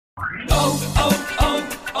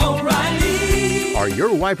O'Reilly. Are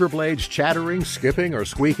your wiper blades chattering, skipping, or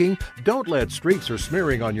squeaking? Don't let streaks or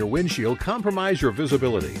smearing on your windshield compromise your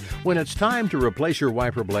visibility. When it's time to replace your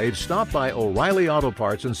wiper blades, stop by O'Reilly Auto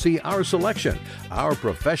Parts and see our selection. Our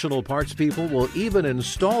professional parts people will even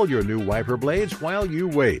install your new wiper blades while you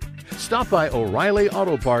wait. Stop by O'Reilly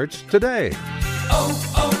Auto Parts today.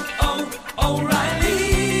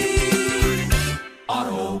 O'Reilly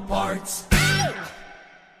Auto Parts.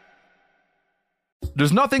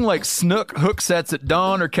 There's nothing like snook hook sets at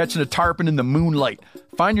dawn or catching a tarpon in the moonlight.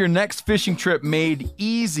 Find your next fishing trip made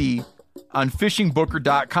easy on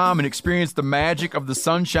fishingbooker.com and experience the magic of the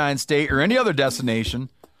Sunshine State or any other destination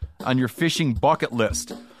on your fishing bucket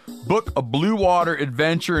list. Book a blue water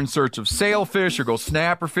adventure in search of sailfish or go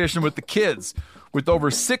snapper fishing with the kids. With over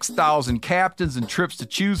 6,000 captains and trips to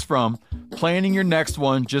choose from, planning your next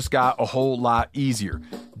one just got a whole lot easier.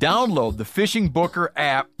 Download the Fishing Booker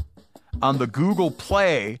app on the Google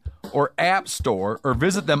Play or App Store, or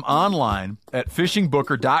visit them online at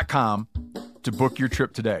fishingbooker.com to book your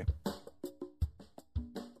trip today.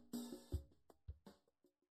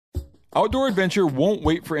 Outdoor adventure won't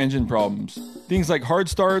wait for engine problems. Things like hard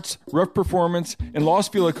starts, rough performance, and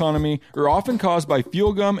lost fuel economy are often caused by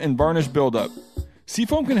fuel gum and varnish buildup.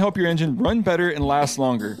 Seafoam can help your engine run better and last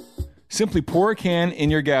longer. Simply pour a can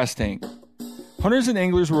in your gas tank. Hunters and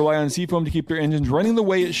anglers rely on Seafoam to keep their engines running the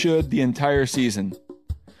way it should the entire season.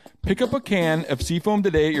 Pick up a can of Seafoam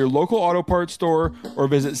today at your local auto parts store or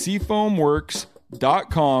visit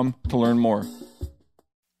seafoamworks.com to learn more.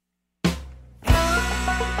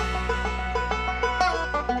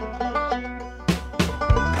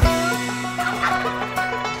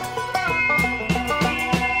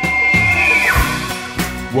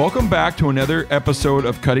 Welcome back to another episode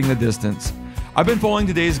of Cutting the Distance. I've been following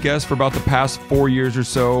today's guest for about the past 4 years or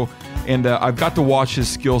so, and I've got to watch his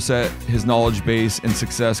skill set, his knowledge base, and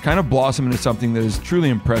success kind of blossom into something that is truly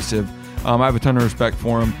impressive. I have a ton of respect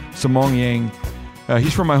for him. Samong Yang.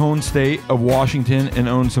 He's from my home state of Washington and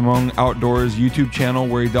owns Samong Outdoors YouTube channel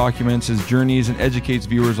where he documents his journeys and educates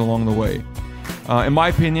viewers along the way. In my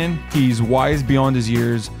opinion, he's wise beyond his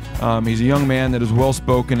years. He's a young man that is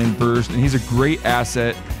well-spoken and versed, and he's a great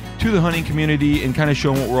asset to the hunting community and kind of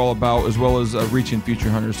showing what we're all about, as well as reaching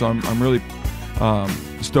future hunters. So I'm really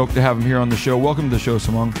stoked to have him here on the show. Welcome to the show,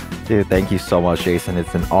 Samong. Dude, thank you so much, Jason.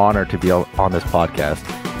 It's an honor to be on this podcast.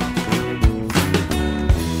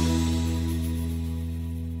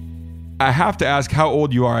 I have to ask how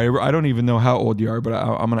old you are. I don't even know how old you are, but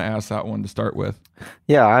I'm going to ask that one to start with.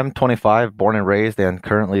 Yeah, I'm 25, born and raised, and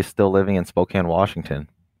currently still living in Spokane, Washington.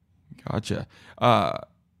 Gotcha.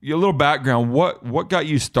 Your little background. What got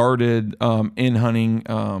you started in hunting?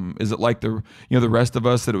 Is it like the rest of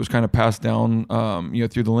us that it was kind of passed down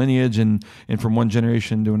through the lineage and from one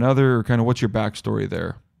generation to another, or kind of what's your backstory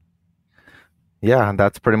there? Yeah,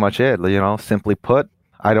 that's pretty much it. Simply put,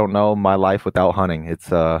 I don't know my life without hunting.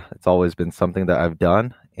 It's always been something that I've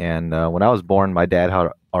done. And when I was born, my dad had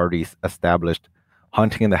already established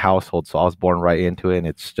hunting in the household, so I was born right into it, and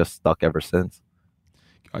it's just stuck ever since.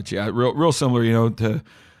 Gotcha. Yeah, real similar, to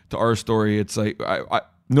our story. It's like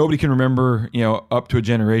nobody can remember, up to a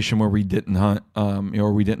generation where we didn't hunt,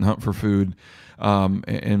 or we didn't hunt for food,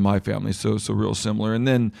 in my family. So real similar. And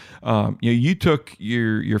then, you took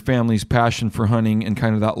your family's passion for hunting and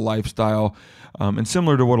kind of that lifestyle, and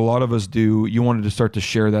similar to what a lot of us do, you wanted to start to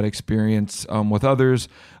share that experience with others.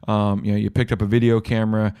 You picked up a video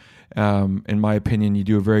camera. In my opinion, you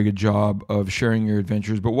do a very good job of sharing your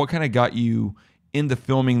adventures. But what kind of got you into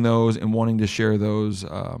filming those and wanting to share those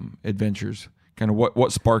adventures? Kind of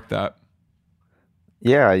what sparked that?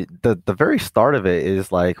 Yeah, the very start of it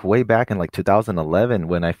is like way back in like 2011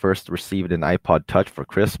 when I first received an iPod Touch for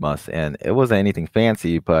Christmas, and it wasn't anything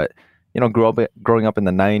fancy, but growing up in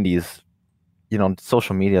the 90s,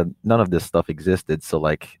 social media, none of this stuff existed. So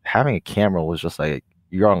like having a camera was just like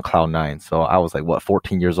you're on cloud nine. So I was like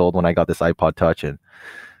 14 years old when I got this iPod Touch, and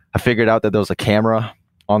I figured out that there was a camera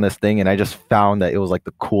on this thing, and I just found that it was like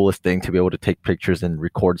the coolest thing to be able to take pictures and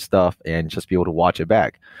record stuff and just be able to watch it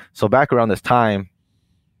back. So back around this time,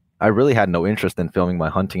 I really had no interest in filming my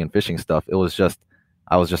hunting and fishing stuff. I was just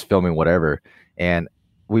filming whatever. And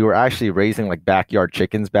we were actually raising like backyard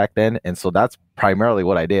chickens back then, and so that's primarily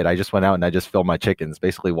what I did. I just went out and I just filmed my chickens,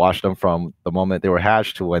 basically watched them from the moment they were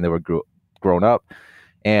hatched to when they were grown up.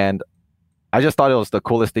 And I just thought it was the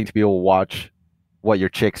coolest thing to be able to watch what your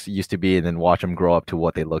chicks used to be and then watch them grow up to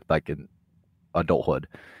what they looked like in adulthood.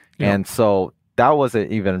 Yeah. And so that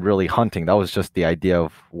wasn't even really hunting. That was just the idea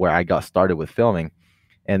of where I got started with filming.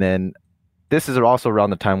 And then this is also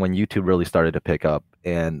around the time when YouTube really started to pick up.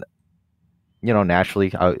 And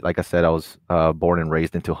naturally, like I said, I was born and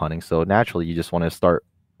raised into hunting. So naturally, you just want to start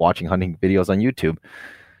watching hunting videos on YouTube.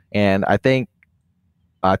 And I think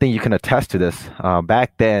you can attest to this.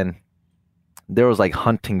 Back then, there was like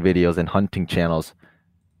hunting videos and hunting channels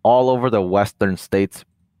all over the western states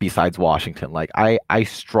besides Washington. Like I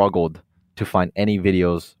struggled to find any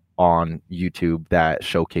videos on YouTube that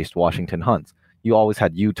showcased Washington hunts. You always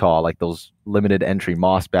had Utah, like those limited entry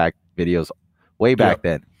mossback videos way back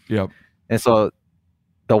then. Yep. And so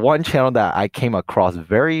the one channel that I came across at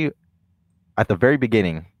the very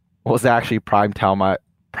beginning was actually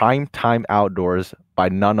Primetime Outdoors by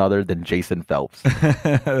none other than Jason Phelps.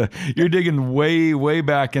 You're digging way, way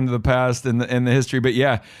back into the past and the history, but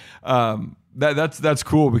yeah, that's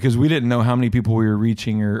cool because we didn't know how many people we were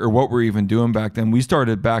reaching or what we were even doing back then. We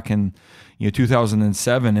started back in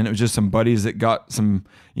 2007, and it was just some buddies that got some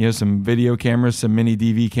video cameras, some mini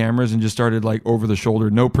DV cameras, and just started like over the shoulder,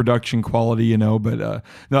 no production quality, But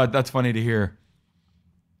no, that's funny to hear.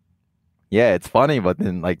 Yeah, it's funny, but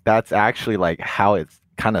then like that's actually like how it's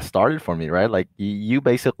kind of started for me, right? Like you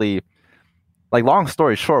basically, like, long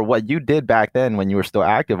story short, what you did back then when you were still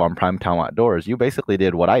active on Primetime Outdoors, you basically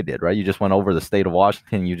did what I did, right? You just went over the state of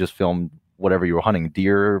Washington, you just filmed whatever you were hunting,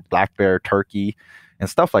 deer, black bear, turkey, and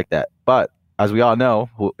stuff like that. But as we all know,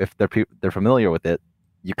 if they're familiar with it,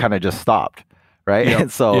 you kind of just stopped, right? Yep.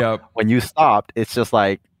 And so when you stopped, it's just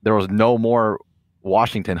like there was no more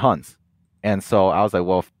Washington hunts. And so I was like,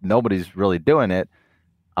 well, if nobody's really doing it,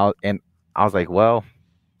 I was like, well,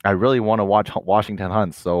 I really want to watch Washington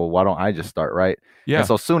hunts, so why don't I just start, right? Yeah. And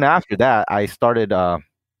so soon after that, I started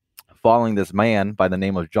following this man by the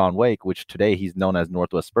name of John Wake, which today he's known as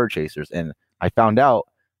Northwest Spur Chasers. And I found out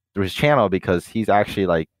through his channel because he's actually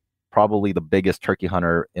like probably the biggest turkey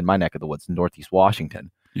hunter in my neck of the woods, Northeast Washington.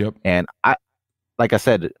 Yep. And like I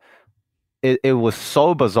said, it was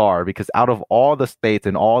so bizarre because out of all the states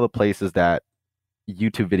and all the places that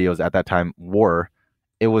YouTube videos at that time were,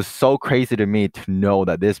 it was so crazy to me to know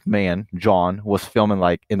that this man, John, was filming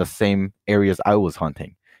like in the same areas I was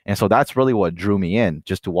hunting. And so that's really what drew me in,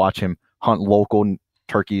 just to watch him hunt local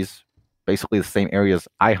turkeys, basically the same areas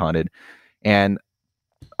I hunted. And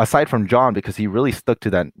aside from John, because he really stuck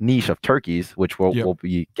to that niche of turkeys, which we'll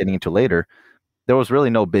be getting into later, there was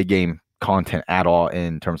really no big game content at all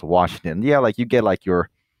in terms of Washington. Yeah, like you get like your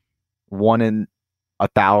 1 in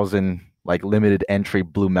 1,000 like limited entry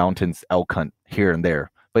Blue Mountains elk hunt here and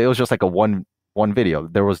there, but it was just like a one video.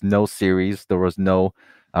 There was no series, there was no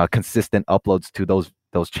consistent uploads to those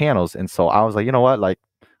channels. And so I was like, you know what, like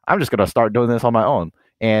I'm just gonna start doing this on my own.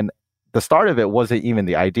 And the start of it wasn't even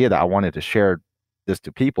the idea that I wanted to share this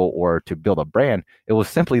to people or to build a brand. It was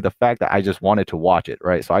simply the fact that I just wanted to watch it,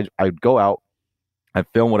 right? So I'd go out, I'd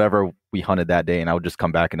film whatever we hunted that day, and I would just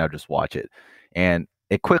come back and I'd just watch it. And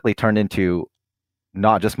it quickly turned into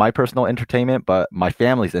not just my personal entertainment, but my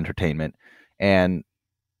family's entertainment. And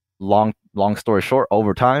long story short,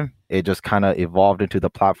 over time, it just kind of evolved into the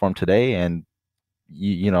platform today. And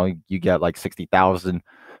you get like 60,000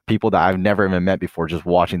 people that I've never even met before just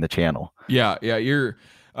watching the channel. Yeah. Your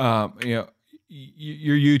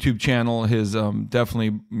YouTube channel has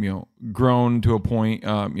definitely grown to a point.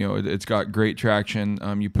 It's got great traction.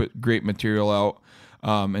 You put great material out,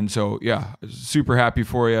 and so super happy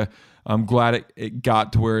for you. I'm glad it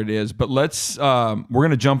got to where it is. But we're going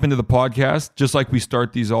to jump into the podcast. Just like we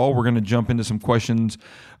start these all, we're going to jump into some questions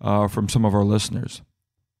from some of our listeners.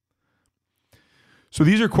 So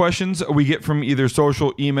these are questions we get from either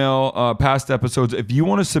social, email, past episodes. If you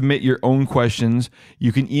want to submit your own questions,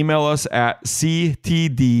 you can email us at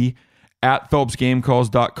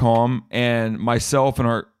ctd@phelpsgamecalls.com, and myself and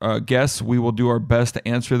our guests, we will do our best to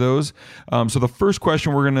answer those. So the first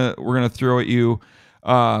question we're gonna throw at you,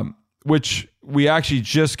 which we actually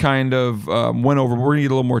just kind of went over. We're gonna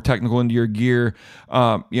get a little more technical into your gear.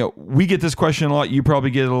 We get this question a lot. You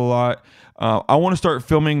probably get it a lot. I want to start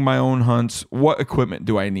filming my own hunts. What equipment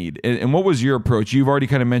do I need? And what was your approach? You've already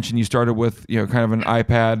kind of mentioned you started with kind of an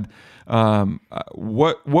iPad.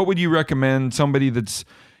 What would you recommend somebody that's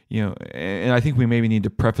and I think we maybe need to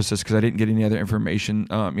preface this because I didn't get any other information.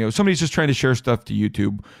 Somebody's just trying to share stuff to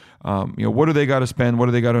YouTube. What do they got to spend? What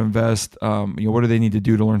do they got to invest? What do they need to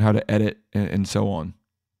do to learn how to edit and so on?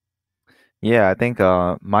 Yeah, I think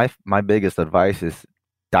my biggest advice is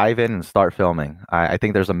dive in and start filming. I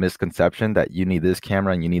think there's a misconception that you need this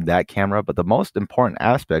camera and you need that camera, but the most important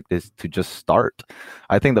aspect is to just start.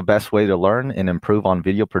 I think the best way to learn and improve on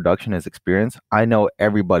video production is experience. I know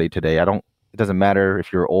everybody today. It doesn't matter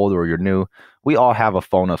if you're old or you're new. We all have a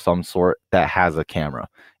phone of some sort that has a camera.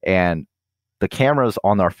 And the cameras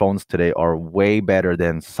on our phones today are way better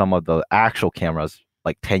than some of the actual cameras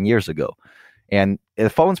like 10 years ago. And the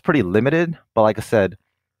phone's pretty limited, but like I said,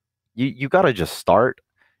 you got to just start,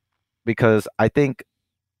 because I think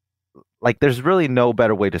like there's really no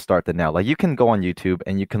better way to start than now. Like you can go on YouTube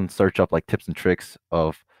and you can search up like tips and tricks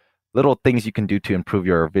of little things you can do to improve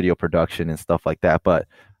your video production and stuff like that. But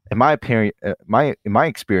in my opinion, in my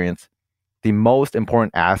experience, the most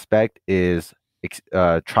important aspect is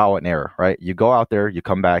trial and error, right? You go out there, you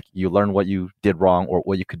come back, you learn what you did wrong or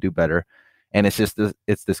what you could do better. And it's just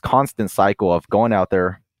this constant cycle of going out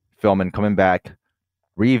there, filming, coming back,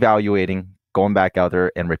 reevaluating, going back out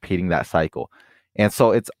there and repeating that cycle. And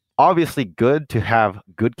so it's obviously good to have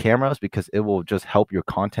good cameras because it will just help your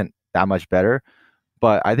content that much better.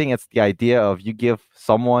 But I think it's the idea of you give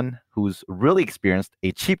someone who's really experienced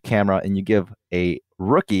a cheap camera and you give a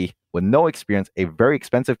rookie with no experience a very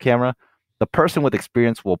expensive camera. The person with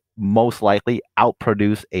experience will most likely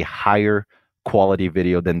outproduce a higher quality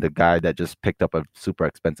video than the guy that just picked up a super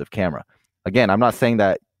expensive camera. Again, I'm not saying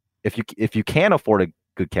that if you can afford a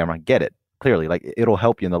good camera, get it. Clearly, like it'll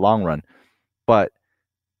help you in the long run. But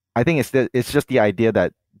I think it's just the idea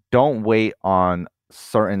that don't wait on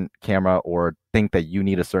certain camera or think that you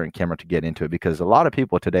need a certain camera to get into it, because a lot of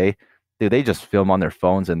people today, dude, they just film on their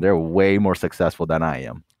phones and they're way more successful than I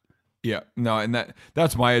am. Yeah, no, and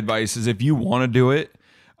that's my advice is if you want to do it,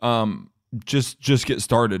 just get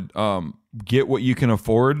started. Get what you can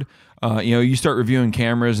afford. You start reviewing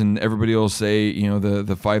cameras and everybody will say,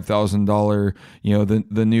 the $5,000,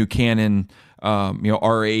 the new Canon,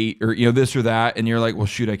 R8 or, this or that. And you're like, well,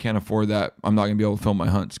 shoot, I can't afford that. I'm not gonna be able to film my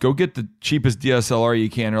hunts. Go get the cheapest DSLR you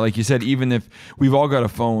can. Or like you said, even if we've all got a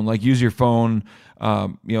phone, like use your phone.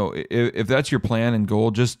 If that's your plan and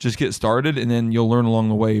goal, just get started and then you'll learn along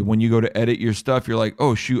the way. When you go to edit your stuff, you're like,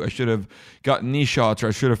 oh shoot, I should have gotten these shots, or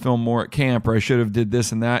I should have filmed more at camp, or I should have did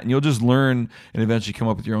this and that. And you'll just learn and eventually come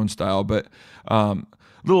up with your own style. But,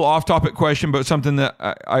 little off-topic question, but something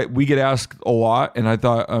that we get asked a lot, and I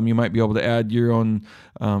thought you might be able to add your own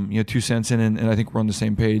 2 cents in, and I think we're on the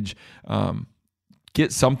same page.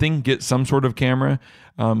 Get some sort of camera,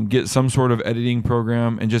 get some sort of editing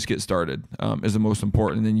program, and just get started is the most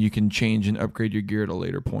important. And then you can change and upgrade your gear at a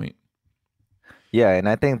later point. Yeah, and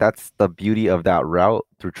I think that's the beauty of that route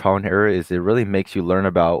through trial and error is it really makes you learn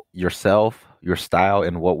about yourself, your style,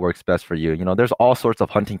 and what works best for you. There's all sorts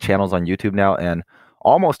of hunting channels on YouTube now, and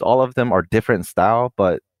almost all of them are different style,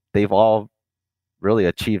 but they've all really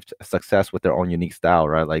achieved success with their own unique style,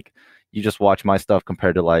 right? Like you just watch my stuff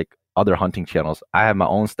compared to like other hunting channels. I have my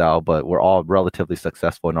own style, but we're all relatively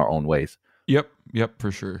successful in our own ways. Yep,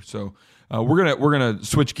 for sure. So we're gonna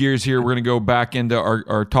switch gears here. We're gonna go back into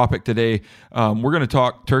our topic today. We're gonna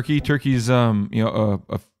talk turkey. Turkey's well,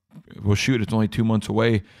 shoot, it's only 2 months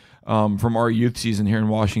away from our youth season here in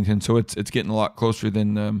Washington, so it's getting a lot closer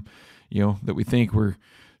than that we think. We're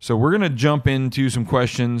gonna jump into some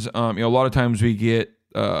questions. A lot of times we get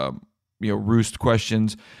roost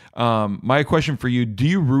questions. My question for you: do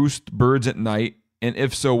you roost birds at night? And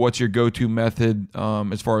if so, what's your go-to method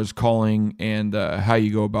as far as calling and how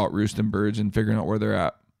you go about roosting birds and figuring out where they're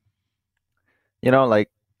at?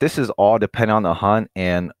 Like this is all dependent on the hunt.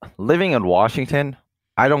 And living in Washington,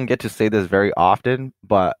 I don't get to say this very often,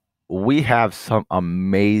 but we have some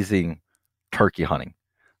amazing turkey hunting.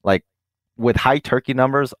 Like with high turkey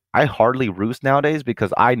numbers, I hardly roost nowadays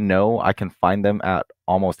because I know I can find them at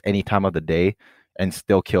almost any time of the day and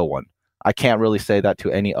still kill one. I can't really say that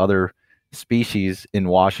to any other species in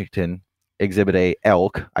Washington. Exhibit A,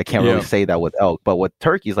 elk. I can't really say that with elk, but with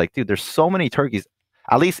turkeys, like, dude, there's so many turkeys,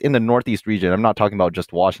 at least in the Northeast region. I'm not talking about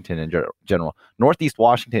just Washington in general. Northeast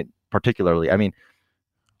Washington particularly. I mean,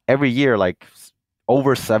 every year, like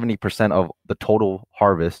over 70% of the total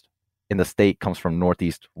harvest in the state comes from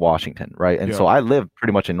Northeast Washington, right? And so I live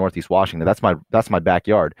pretty much in Northeast Washington. That's my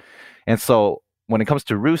backyard. And so when it comes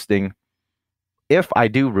to roosting, if I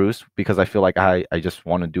do roost because I feel like I just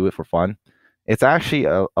want to do it for fun, it's actually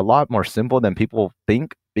a lot more simple than people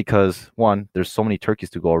think because, one, there's so many turkeys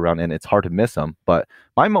to go around and it's hard to miss them. But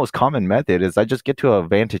my most common method is I just get to a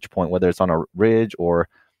vantage point, whether it's on a ridge or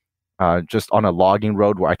just on a logging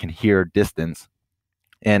road where I can hear distance.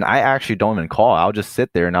 And I actually don't even call. I'll just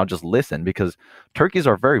sit there and I'll just listen because turkeys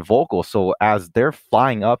are very vocal. So as they're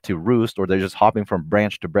flying up to roost or they're just hopping from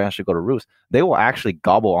branch to branch to go to roost, they will actually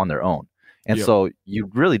gobble on their own. And so you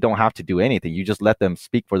really don't have to do anything. You just let them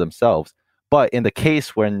speak for themselves. But in the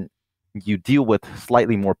case when you deal with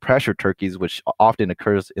slightly more pressured turkeys, which often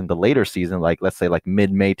occurs in the later season, like let's say like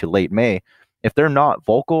mid-May to late May, if they're not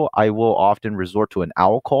vocal, I will often resort to an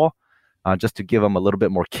owl call just to give them a little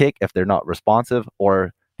bit more kick if they're not responsive.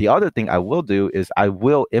 Or the other thing I will do is I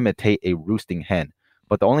will imitate a roosting hen.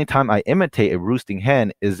 But the only time I imitate a roosting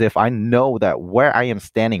hen is if I know that where I am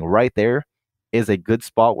standing right there is a good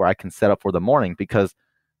spot where I can set up for the morning, because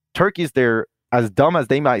turkeys, they're as dumb as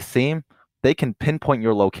they might seem, they can pinpoint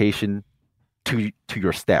your location to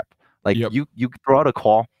your step. Like you throw out a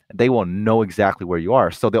call, they will know exactly where you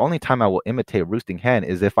are. So the only time I will imitate a roosting hen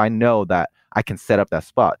is if I know that I can set up that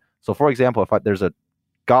spot. So for example, if there's a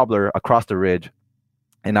gobbler across the ridge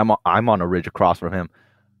and I'm on a ridge across from him,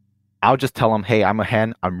 I'll just tell him, hey, I'm a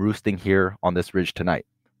hen, I'm roosting here on this ridge tonight.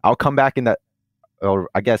 I'll come back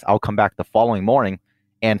I'll come back the following morning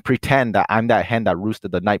and pretend that I'm that hen that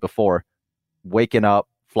roosted the night before, waking up,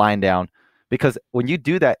 flying down. Because when you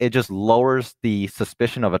do that, it just lowers the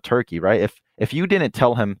suspicion of a turkey, right? If you didn't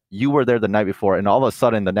tell him you were there the night before and all of a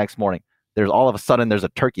sudden the next morning, there's a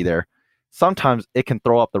turkey there, sometimes it can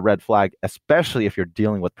throw up the red flag, especially if you're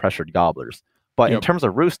dealing with pressured gobblers. But in terms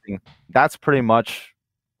of roosting, that's pretty much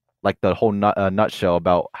like the whole nutshell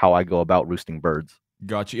about how I go about roosting birds.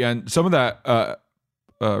 Gotcha. And some of that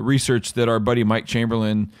research that our buddy Mike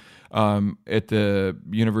Chamberlain at the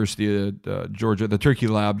University of Georgia, the Turkey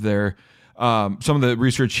Lab there, some of the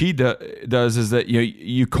research he does is that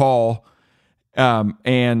you call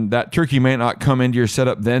and that turkey may not come into your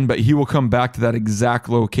setup then, but he will come back to that exact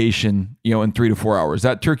location in 3 to 4 hours.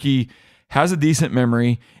 That turkey has a decent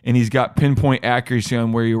memory and he's got pinpoint accuracy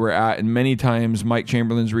on where you were at. And many times Mike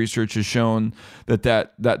Chamberlain's research has shown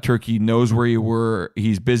that turkey knows where you were.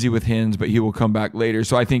 He's busy with hens, but he will come back later.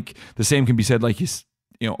 So I think the same can be said, like he's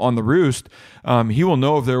on the roost. He will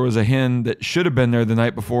know if there was a hen that should have been there the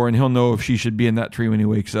night before, and he'll know if she should be in that tree when he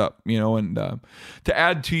wakes up, and to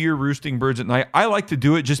add to your roosting birds at night, I like to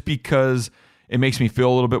do it just because it makes me feel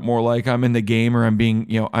a little bit more like I'm in the game, or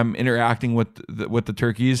I'm interacting with the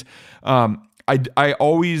turkeys. I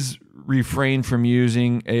always refrain from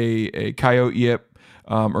using a coyote yip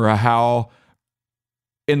or a howl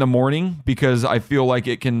in the morning, because I feel like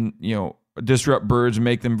it can disrupt birds and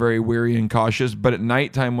make them very wary and cautious. But at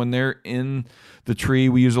nighttime, when they're in the tree,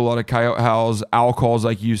 we use a lot of coyote howls, owl calls,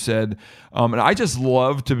 like you said. And I just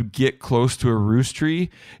love to get close to a roost tree.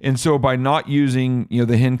 And so by not using,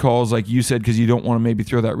 the hen calls, like you said, because you don't want to maybe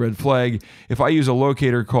throw that red flag, if I use a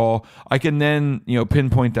locator call, I can then,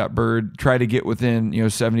 pinpoint that bird, try to get within,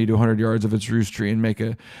 70 to 100 yards of its roost tree and make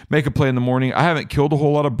a play in the morning. I haven't killed a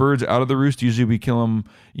whole lot of birds out of the roost. Usually we kill them,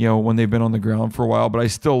 when they've been on the ground for a while, but I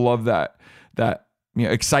still love that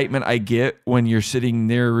excitement I get when you're sitting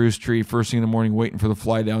near a roost tree first thing in the morning, waiting for the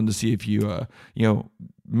fly down to see if you,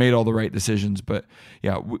 made all the right decisions. But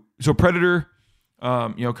so predator,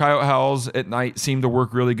 coyote howls at night seem to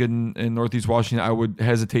work really good in Northeast Washington. I would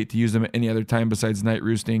hesitate to use them at any other time besides night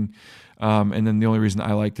roosting. And then the only reason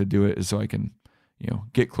I like to do it is so I can,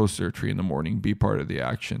 get close to a tree in the morning, be part of the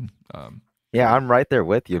action. Yeah, I'm right there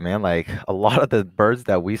with you, man. Like a lot of the birds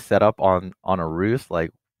that we set up on a roost,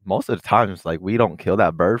 like most of the times, like we don't kill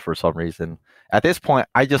that bird for some reason. At this point,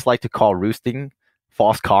 I just like to call roosting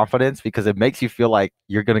false confidence, because it makes you feel like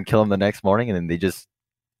you're going to kill them the next morning, and then they just,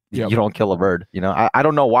 you don't kill a bird. I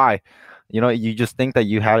don't know why. You just think that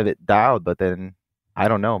you have it dialed, but then I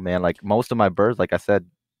don't know, man. Like most of my birds, like I said,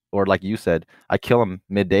 or like you said, I kill them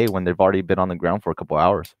midday when they've already been on the ground for a couple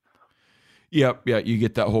hours. Yep. Yeah. You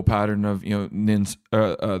get that whole pattern of,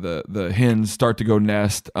 the hens start to go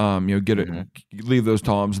nest, leave those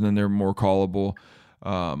toms, and then they're more callable.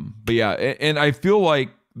 But yeah, and I feel like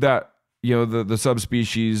that, the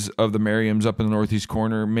subspecies of the Merriams up in the northeast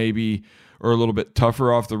corner maybe are a little bit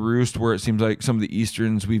tougher off the roost, where it seems like some of the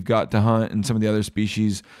easterns we've got to hunt and some of the other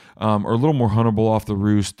species are a little more huntable off the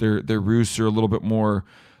roost. Their roosts are a little bit more,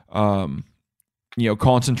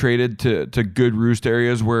 concentrated to good roost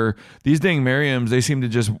areas, where these dang Merriams, they seem to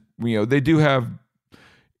just, they do have,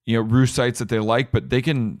 roost sites that they like, but they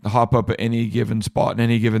can hop up at any given spot in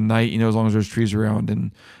any given night, as long as there's trees around,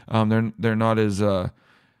 and they're not as,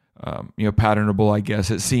 patternable, I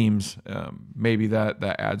guess it seems. Maybe that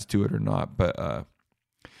adds to it or not. But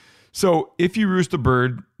so if you roost a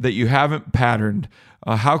bird that you haven't patterned,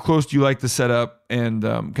 how close do you like to set up, and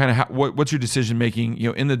kind of what's your decision making?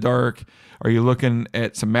 In the dark, are you looking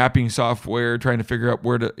at some mapping software, trying to figure out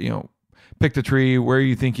where to pick the tree, where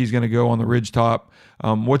you think he's going to go on the ridge top?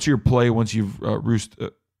 What's your play once you've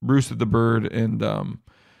roosted the bird and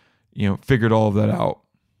figured all of that out?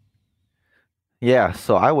 Yeah,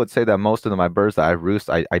 so I would say that most of my birds that I roost,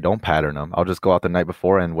 I don't pattern them. I'll just go out the night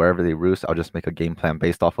before, and wherever they roost, I'll just make a game plan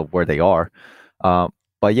based off of where they are.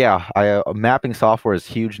 But yeah, mapping software is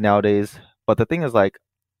huge nowadays. But the thing is, like,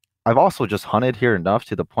 I've also just hunted here enough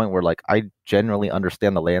to the point where, like, I generally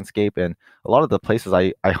understand the landscape, and a lot of the places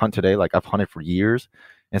I hunt today, like, I've hunted for years.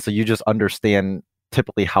 And so you just understand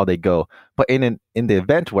typically how they go. But in the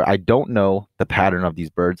event where I don't know the pattern of these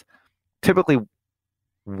birds, typically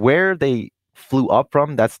where they flew up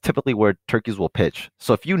from, that's typically where turkeys will pitch.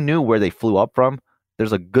 So if you knew where they flew up from,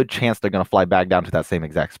 there's a good chance they're going to fly back down to that same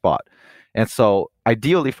exact spot. And so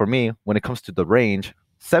ideally for me, when it comes to the range,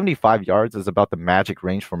 75 yards is about the magic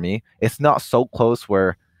range for me. It's not so close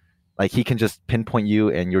where like he can just pinpoint you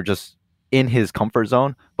and you're just in his comfort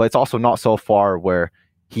zone, but it's also not so far where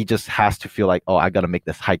he just has to feel like, oh, I got to make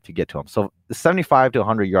this hike to get to him. So 75 to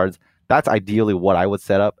 100 yards, that's ideally what I would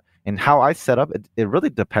set up. And how I set up, it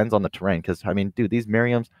really depends on the terrain. Because, I mean, dude, these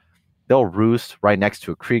Merriams, they'll roost right next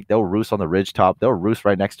to a creek. They'll roost on the ridge top. They'll roost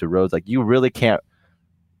right next to roads. Like, you really can't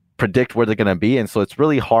predict where they're going to be. And so it's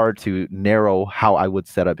really hard to narrow how I would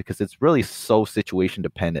set up because it's really so situation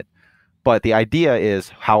dependent. But the idea is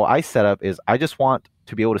how I set up is I just want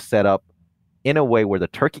to be able to set up in a way where the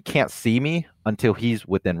turkey can't see me until he's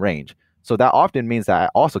within range. So that often means that I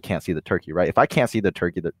also can't see the turkey, right? If I can't see the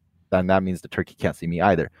turkey, then that means the turkey can't see me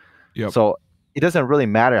either. Yep. So it doesn't really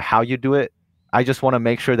matter how you do it. I just want to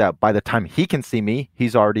make sure that by the time he can see me,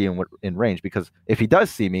 he's already in range. Because if he does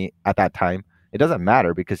see me at that time, it doesn't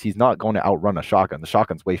matter because he's not going to outrun a shotgun. The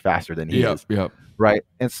shotgun's way faster than he is. Yep. Right.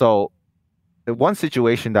 And so the one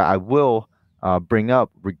situation that I will bring up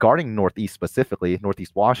regarding Northeast specifically,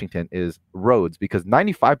 Northeast Washington, is roads, because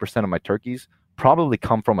 95% of my turkeys probably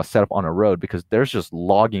come from a setup on a road because there's just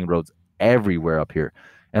logging roads everywhere up here.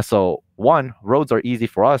 And so, one, roads are easy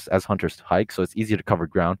for us as hunters to hike, so it's easier to cover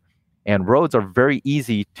ground. And roads are very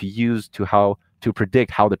easy to use to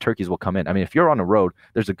predict how the turkeys will come in. I mean, if you're on a road,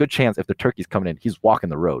 there's a good chance if the turkey's coming in, he's walking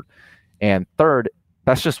the road. And third,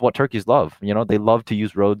 that's just what turkeys love. You know, they love to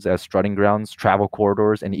use roads as strutting grounds, travel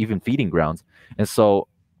corridors, and even feeding grounds. And so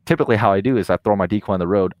typically how I do is I throw my decoy on the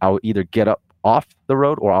road. I'll either get up off the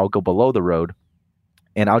road or I'll go below the road,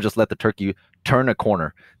 and I'll just let the turkey turn a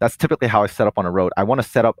corner. That's typically how I set up on a road. I want to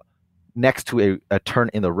set up next to a turn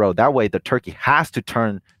in the road. That way the turkey has to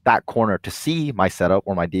turn that corner to see my setup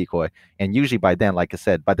or my decoy. And usually by then, like I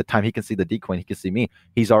said, by the time he can see the decoy and he can see me,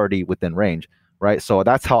 he's already within range, right? So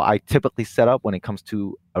that's how I typically set up when it comes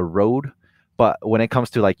to a road. But when it comes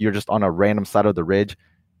to like you're just on a random side of the ridge,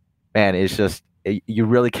 man, it's just, you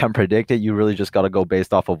really can't predict it. You really just got to go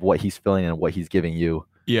based off of what he's feeling and what he's giving you.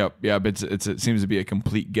 Yep. But it seems to be a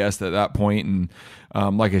complete guess at that point.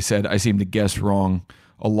 And like I said, I seem to guess wrong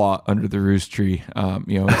a lot under the roost tree.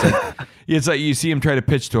 It's like you see him try to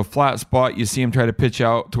pitch to a flat spot. You see him try to pitch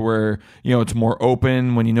out to where, it's more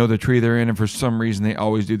open when you know the tree they're in. And for some reason, they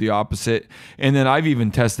always do the opposite. And then I've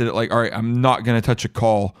even tested it like, all right, I'm not going to touch a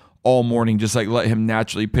call all morning, just like let him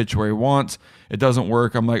naturally pitch where he wants. It doesn't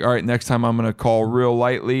work. I'm like, all right, next time I'm going to call real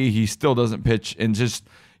lightly. He still doesn't pitch, and just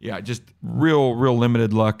real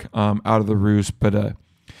limited luck out of the roost. But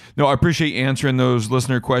no, I appreciate you answering those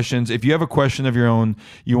listener questions. If you have a question of your own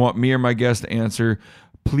you want me or my guest to answer,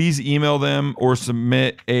 please email them or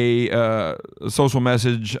submit a social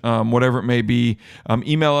message, whatever it may be.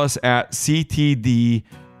 Email us at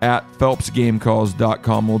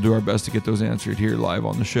ctd@phelpsgamecalls.com. We'll do our best to get those answered here live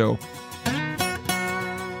on the show.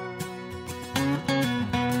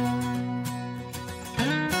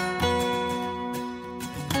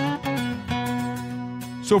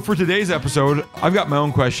 So for today's episode, I've got my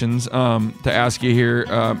own questions to ask you here,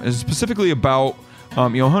 specifically about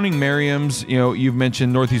hunting Merriams. You've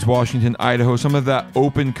mentioned Northeast Washington, Idaho, some of that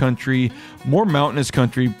open country, more mountainous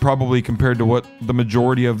country, probably compared to what the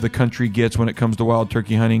majority of the country gets when it comes to wild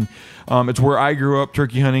turkey hunting. It's where I grew up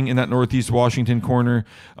turkey hunting, in that Northeast Washington corner,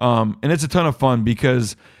 and it's a ton of fun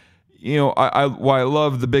because I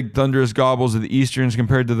love the big thunderous gobbles of the Easterns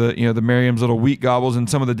compared to the Merriam's little wheat gobbles, and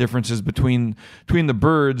some of the differences between the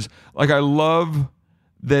birds. Like, I love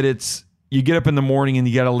that you get up in the morning and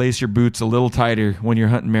you got to lace your boots a little tighter when you're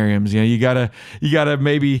hunting Merriams. You gotta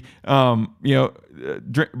maybe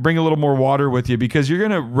bring a little more water with you, because you're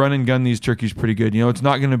gonna run and gun these turkeys pretty good. It's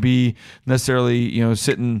not gonna be necessarily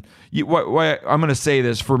sitting. Why I'm gonna say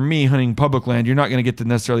this, for me hunting public land, you're not gonna get to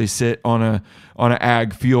necessarily sit on an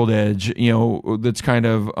ag field edge. That's kind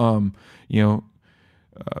of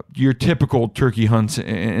your typical turkey hunts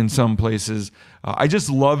in some places. I just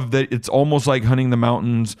love that it's almost like hunting the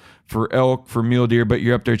mountains for elk, for mule deer, but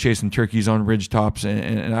you're up there chasing turkeys on ridge tops,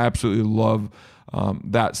 and I absolutely love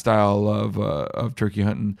that style of turkey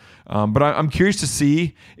hunting. But I'm curious to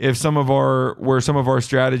see if some of our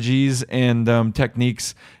strategies and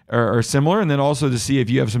techniques are similar, and then also to see if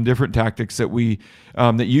you have some different tactics that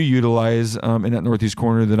you utilize in that Northeast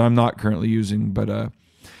corner that I'm not currently using. But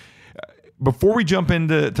before we jump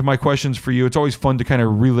into my questions for you, it's always fun to kind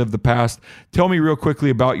of relive the past. Tell me real quickly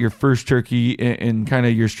about your first turkey and kind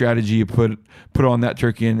of your strategy you put on that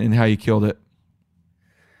turkey and how you killed it.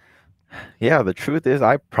 Yeah, the truth is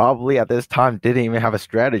I probably at this time didn't even have a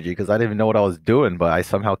strategy because I didn't even know what I was doing, but I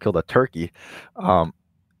somehow killed a turkey. But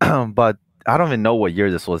I don't even know what year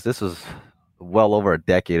this was. This was well over a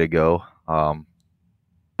decade ago.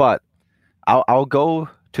 But I'll go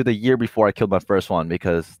to the year before I killed my first one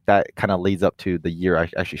because that kind of leads up to the year I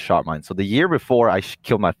actually shot mine. So the year before I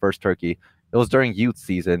killed my first turkey, it was during youth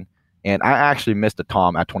season, and I actually missed a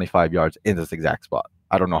tom at 25 yards in this exact spot.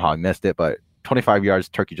 I don't know how I missed it, but 25 yards,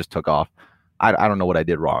 turkey just took off. I don't know what I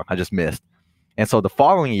did wrong. I just missed. And so the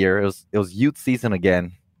following year, it was youth season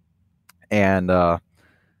again, and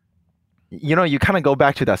you kind of go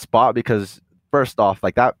back to that spot because first off,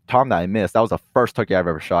 like that tom that I missed, that was the first turkey I've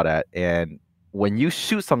ever shot at, and when you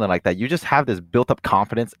shoot something like that, you just have this built-up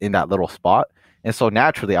confidence in that little spot. And so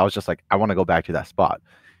naturally, I was just like, I want to go back to that spot.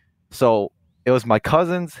 So it was my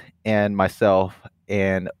cousins and myself,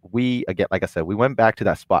 and we, again, like I said, we went back to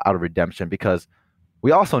that spot out of redemption because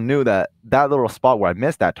we also knew that little spot where I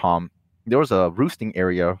missed that tom, there was a roosting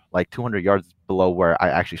area like 200 yards below where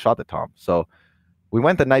I actually shot the tom. So we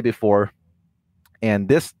went the night before, and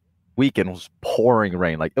this weekend was pouring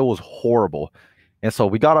rain. Like, it was horrible. And so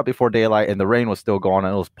we got up before daylight, and the rain was still going,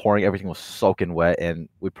 and it was pouring. Everything was soaking wet, and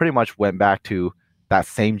we pretty much went back to that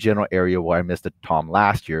same general area where I missed the tom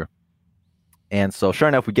last year. And so sure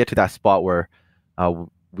enough, we get to that spot where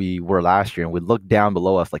we were last year, and we look down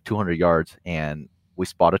below us like 200 yards, and we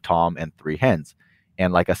spot a tom and 3 hens.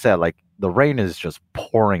 And like I said, like the rain is just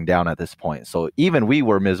pouring down at this point. So even we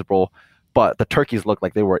were miserable, but the turkeys looked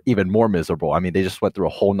like they were even more miserable. I mean, they just went through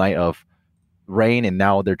a whole night of rain, and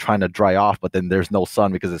now they're trying to dry off, but then there's no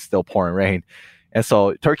sun because it's still pouring rain. And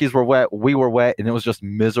so turkeys were wet, we were wet, and it was just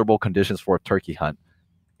miserable conditions for a turkey hunt.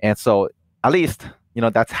 And so at least,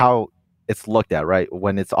 that's how it's looked at, right?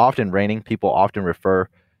 When it's often raining, people often refer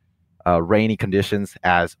rainy conditions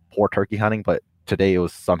as poor turkey hunting, but today it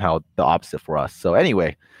was somehow the opposite for us. So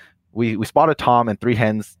anyway, we spotted tom and 3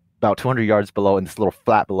 hens about 200 yards below in this little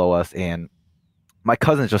flat below us, and my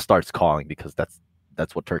cousin just starts calling because that's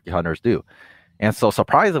what turkey hunters do. And so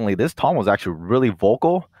surprisingly, this tom was actually really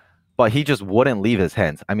vocal, but he just wouldn't leave his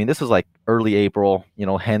hens. I mean, this was like early April,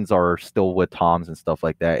 hens are still with toms and stuff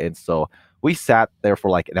like that. And so we sat there for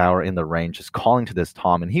like an hour in the rain just calling to this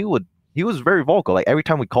tom, and he was very vocal. Like every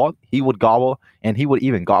time we called, he would gobble, and he would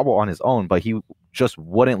even gobble on his own, but he just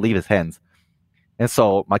wouldn't leave his hens. And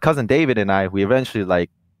so my cousin David and I, we eventually like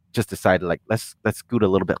just decided like let's scoot a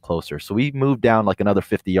little bit closer. So we moved down like another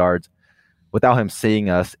 50 yards without him seeing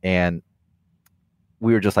us, and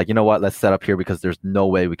we were just like, you know what, let's set up here because there's no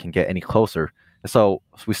way we can get any closer. And so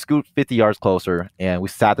we scoot 50 yards closer, and we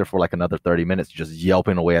sat there for like another 30 minutes just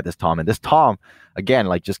yelping away at this tom. And this tom, again,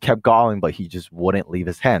 like just kept galling, but he just wouldn't leave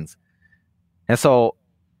his hens. And so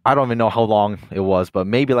I don't even know how long it was, but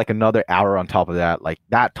maybe like another hour on top of that, like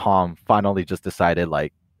that tom finally just decided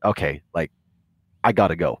like, okay, like I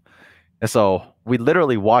gotta go. And so we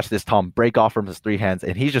literally watched this tom break off from his 3 hens,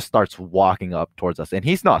 and he just starts walking up towards us. And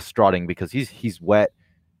he's not strutting because he's wet.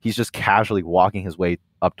 He's just casually walking his way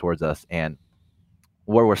up towards us. And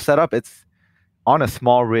where we're set up, it's on a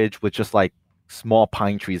small ridge with just like small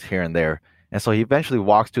pine trees here and there. And so he eventually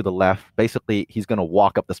walks to the left. Basically, he's going to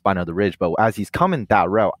walk up the spine of the ridge. But as he's coming that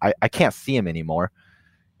route, I can't see him anymore.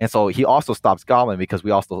 And so he also stops gobbling because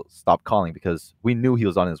we also stopped calling because we knew he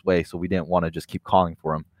was on his way. So we didn't want to just keep calling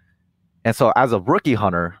for him. And so as a rookie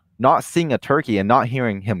hunter, not seeing a turkey and not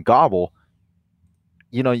hearing him gobble,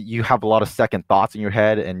 you have a lot of second thoughts in your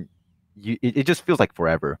head, and it just feels like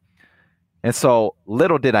forever. And so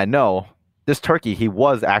little did I know, this turkey, he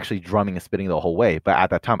was actually drumming and spitting the whole way. But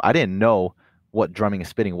at that time, I didn't know what drumming and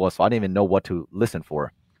spitting was, so I didn't even know what to listen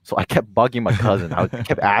for. So I kept bugging my cousin. I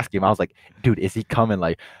kept asking him. I was like, dude, is he coming?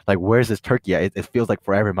 Like where's this turkey at? It feels like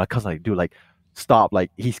forever. My cousin like, dude, like, stop.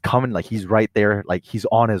 Like, he's coming. Like, he's right there. Like, he's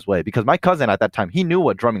on his way. Because my cousin at that time, he knew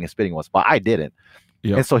what drumming and spitting was, but I didn't.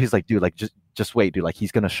 Yep. And so he's like, dude, like, just wait, dude. Like,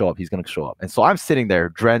 he's going to show up. He's going to show up. And so I'm sitting there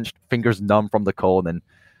drenched, fingers numb from the cold. And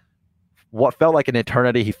what felt like an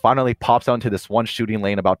eternity, he finally pops out into this one shooting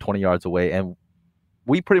lane about 20 yards away. And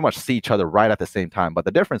we pretty much see each other right at the same time. But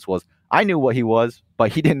the difference was I knew what he was, but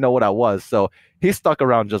he didn't know what I was. So he stuck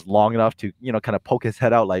around just long enough to, kind of poke his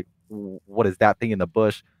head out like, what is that thing in the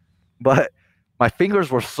bush? But my fingers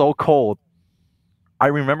were so cold. I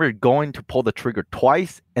remember going to pull the trigger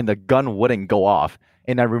twice and the gun wouldn't go off.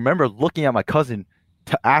 And I remember looking at my cousin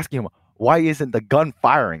to ask him, why isn't the gun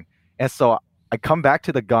firing? And so I come back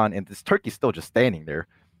to the gun, and this turkey's still just standing there.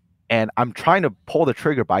 and I'm trying to pull the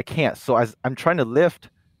trigger, but I can't. So as I'm trying to lift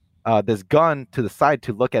this gun to the side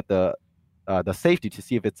to look at the safety to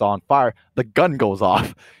see if it's on fire, the gun goes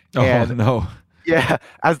off. Oh, no. Yeah,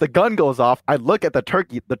 as the gun goes off, I look at the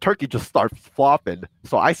turkey just starts flopping.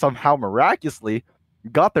 So I somehow miraculously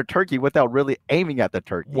got the turkey without really aiming at the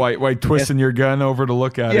turkey. Why twisting your gun over to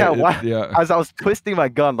look at it? Yeah. As I was twisting my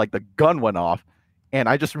gun, like the gun went off. And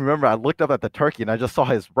I just remember I looked up at the turkey and I just saw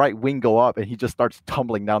his right wing go up and he just starts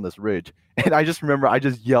tumbling down this ridge. And I just remember I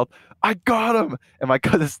just yelled, "I got him!" And my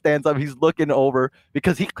cousin stands up. He's looking over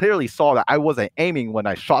because he clearly saw that I wasn't aiming when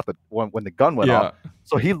I shot when the gun went off.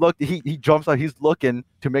 So he looked, he jumps up, he's looking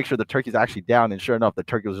to make sure the turkey's actually down. And sure enough, the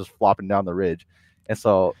turkey was just flopping down the ridge. And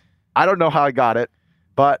so I don't know how I got it,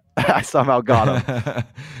 but I somehow got him.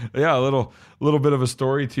 Yeah, a little bit of a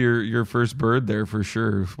story to your first bird there for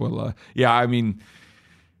sure. Well, yeah, I mean,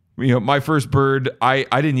 you know, my first bird, I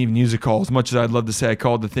didn't even use a call. As much as I'd love to say I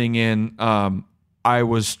called the thing in, I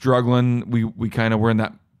was struggling. We kind of were in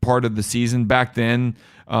that part of the season back then.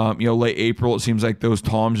 You know, late April, it seems like those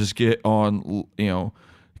toms just get on, you know,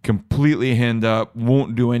 completely henned up,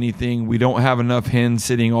 won't do anything. We don't have enough hens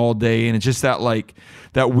sitting all day. And it's just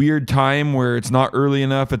that weird time where it's not early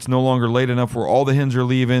enough. It's no longer late enough where all the hens are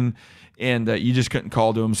leaving and you just couldn't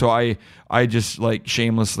call to them. So I just like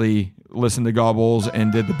shamelessly listened to gobbles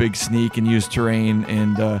and did the big sneak and used terrain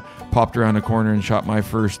and popped around a corner and shot my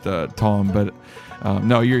first tom. But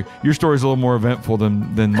no, your story's a little more eventful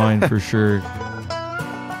than mine for sure.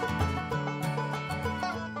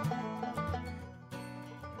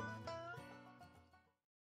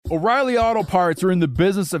 O'Reilly Auto Parts are in the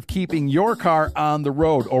business of keeping your car on the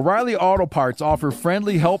road. O'Reilly Auto Parts offer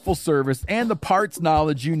friendly, helpful service and the parts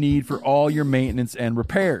knowledge you need for all your maintenance and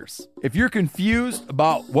repairs. If you're confused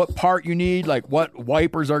about what part you need, like what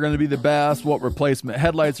wipers are going to be the best, what replacement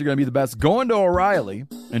headlights are going to be the best, go into O'Reilly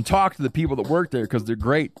and talk to the people that work there because they're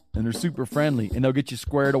great and they're super friendly and they'll get you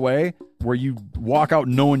squared away where you walk out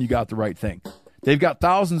knowing you got the right thing. They've got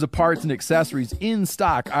thousands of parts and accessories in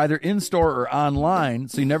stock, either in-store or online,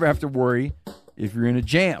 so you never have to worry if you're in a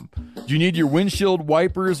jam. Do you need your windshield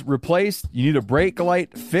wipers replaced? You need a brake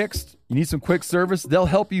light fixed? You need some quick service? They'll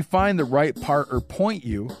help you find the right part or point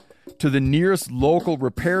you to the nearest local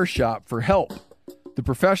repair shop for help. The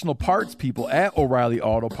professional parts people at O'Reilly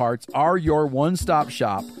Auto Parts are your one-stop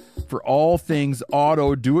shop for all things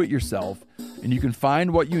auto do-it-yourself, and you can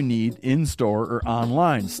find what you need in-store or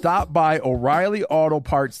online. Stop by O'Reilly Auto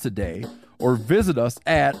Parts today or visit us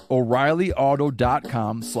at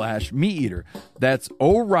O'ReillyAuto.com/MeatEater. That's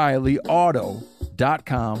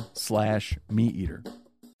O'ReillyAuto.com/MeatEater.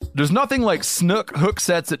 There's nothing like snook hook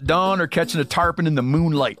sets at dawn or catching a tarpon in the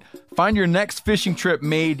moonlight. Find your next fishing trip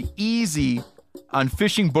made easy on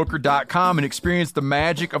fishingbooker.com and experience the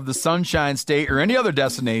magic of the Sunshine State or any other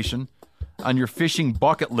destination on your fishing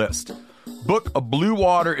bucket list. Book a blue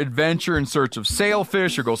water adventure in search of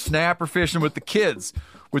sailfish or go snapper fishing with the kids.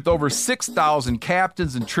 With over 6,000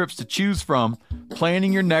 captains and trips to choose from,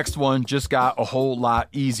 planning your next one just got a whole lot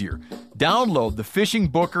easier. Download the Fishing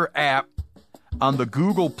Booker app on the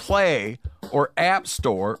Google Play or App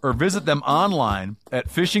Store or visit them online at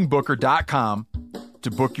fishingbooker.com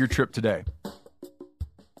to book your trip today.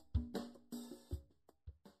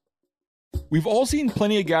 We've all seen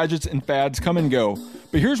plenty of gadgets and fads come and go,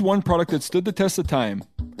 but here's one product that stood the test of time: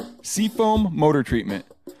 Seafoam Motor Treatment.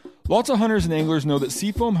 Lots of hunters and anglers know that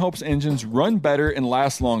Seafoam helps engines run better and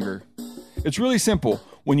last longer. It's really simple.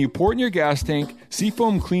 When you pour it in your gas tank,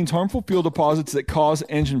 Seafoam cleans harmful fuel deposits that cause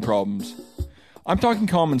engine problems. I'm talking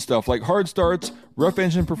common stuff like hard starts, rough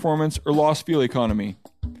engine performance, or lost fuel economy.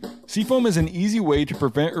 Seafoam is an easy way to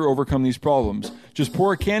prevent or overcome these problems. Just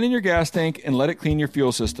pour a can in your gas tank and let it clean your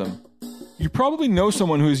fuel system. You probably know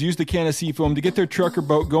someone who has used a can of Seafoam to get their truck or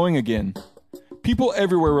boat going again. People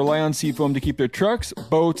everywhere rely on Seafoam to keep their trucks,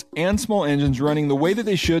 boats, and small engines running the way that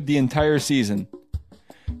they should the entire season.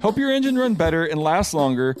 Help your engine run better and last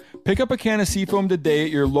longer. Pick up a can of Seafoam today at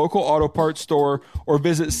your local auto parts store or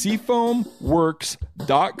visit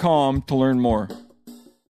seafoamworks.com to learn more.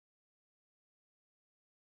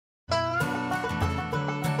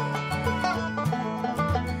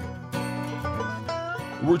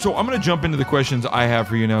 So I'm going to jump into the questions I have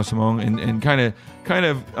for you now, Simone, and kind of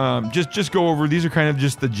just go over. These are kind of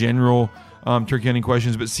just the general turkey hunting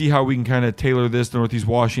questions, but see how we can kind of tailor this to Northeast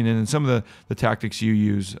Washington and some of the tactics you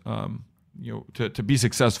use, to be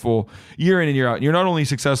successful year in and year out. You're not only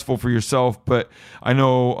successful for yourself, but I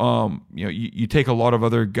know, you take a lot of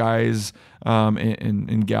other guys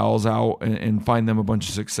and gals out and find them a bunch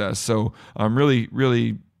of success. So I'm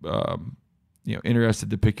really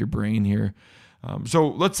interested to pick your brain here. So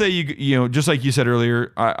let's say just like you said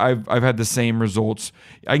earlier, I've had the same results.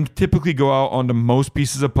 I can typically go out onto most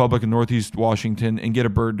pieces of public in Northeast Washington and get a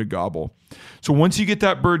bird to gobble. So once you get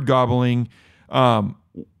that bird gobbling,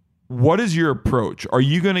 what is your approach? Are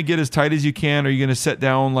you going to get as tight as you can? Are you going to set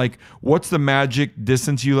down, like, what's the magic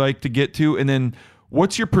distance you like to get to? And then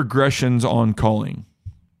what's your progressions on calling?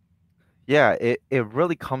 Yeah, it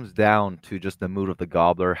really comes down to just the mood of the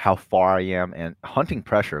gobbler, how far I am, and hunting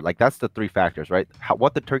pressure. Like, that's the three factors, right?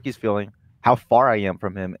 What the turkey's feeling, how far I am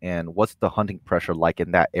from him, and what's the hunting pressure like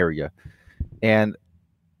in that area. And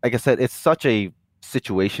like I said, it's such a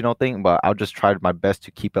situational thing, but I'll just try my best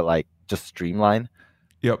to keep it like just streamlined.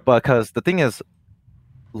 Yep. Because the thing is,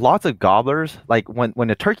 lots of gobblers, like when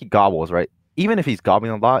a turkey gobbles, right? Even if he's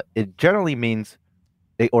gobbling a lot, it generally means,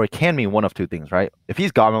 or it can mean one of two things, right? If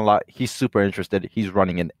he's gobbling a lot, he's super interested, he's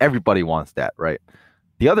running in. Everybody wants that, right?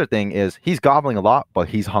 The other thing is he's gobbling a lot, but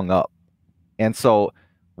he's hung up. And so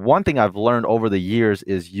one thing I've learned over the years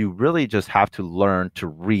is you really just have to learn to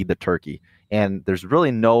read the turkey. And there's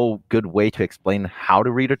really no good way to explain how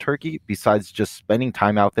to read a turkey besides just spending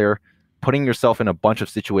time out there, putting yourself in a bunch of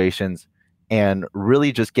situations, and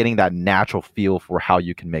really just getting that natural feel for how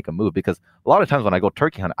you can make a move. Because a lot of times when I go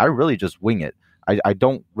turkey hunt, I really just wing it. I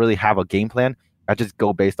don't really have a game plan. I just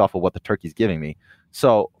go based off of what the turkey's giving me.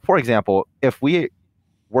 So, for example, if we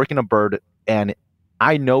working a bird and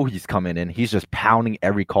I know he's coming in, he's just pounding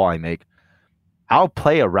every call I make, I'll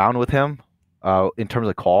play around with him in terms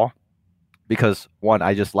of call, because one,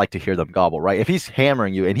 I just like to hear them gobble, right? If he's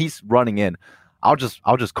hammering you and he's running in, I'll just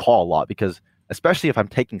call a lot, because especially if I'm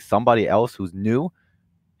taking somebody else who's new,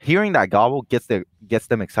 hearing that gobble gets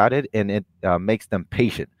them excited, and it makes them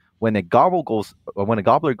patient. When a gobbler goes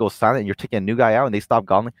silent and you're taking a new guy out and they stop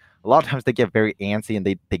gobbling, a lot of times they get very antsy and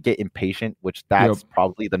they get impatient, which that's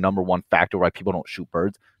probably the number one factor why people don't shoot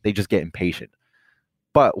birds. They just get impatient.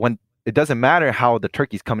 But when it doesn't matter how the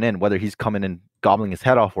turkey's coming in, whether he's coming in gobbling his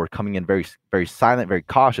head off or coming in very, very silent, very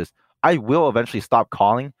cautious, I will eventually stop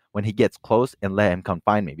calling when he gets close and let him come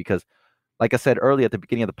find me. Because like I said earlier at the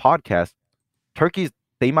beginning of the podcast, turkeys,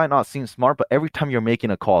 they might not seem smart, but every time you're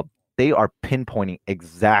making a call, they are pinpointing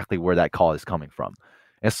exactly where that call is coming from.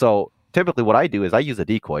 And so typically what I do is I use a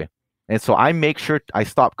decoy. And so I make sure I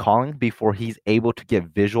stop calling before he's able to get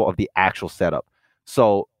visual of the actual setup.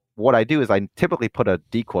 So what I do is I typically put a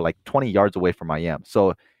decoy like 20 yards away from my yam.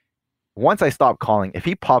 So once I stop calling, if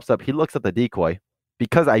he pops up, he looks at the decoy.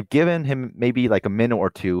 Because I've given him maybe like a minute or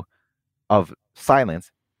two of silence,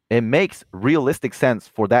 it makes realistic sense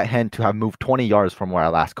for that hen to have moved 20 yards from where I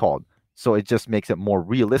last called. So it just makes it more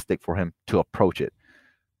realistic for him to approach it.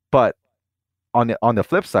 But on the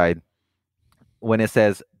flip side, when it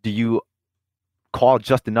says, do you call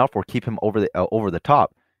just enough or keep him over the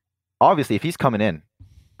top? Obviously, if he's coming in,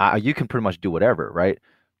 you can pretty much do whatever, right?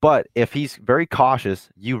 But if he's very cautious,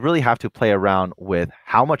 you really have to play around with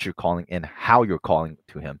how much you're calling and how you're calling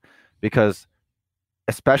to him. Because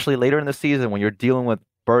especially later in the season, when you're dealing with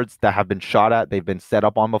birds that have been shot at, they've been set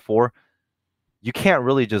up on before, you can't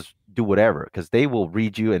really just do whatever, because they will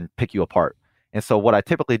read you and pick you apart. And so what I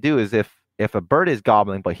typically do is if a bird is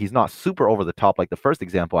gobbling, but he's not super over the top, like the first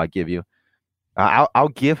example I give you, I'll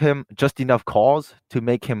give him just enough calls to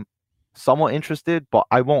make him somewhat interested, but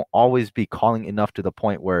I won't always be calling enough to the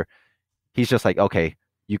point where he's just like, okay,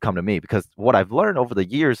 you come to me. Because what I've learned over the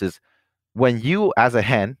years is when you, as a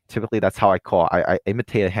hen, typically that's how I call, I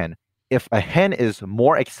imitate a hen. If a hen is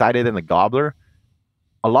more excited than the gobbler,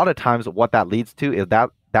 a lot of times what that leads to is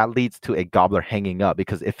that leads to a gobbler hanging up.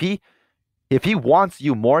 Because if he wants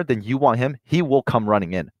you more than you want him, he will come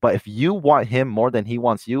running in. But if you want him more than he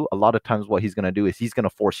wants you, a lot of times what he's going to do is he's going to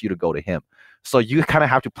force you to go to him. So you kind of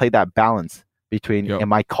have to play that balance between,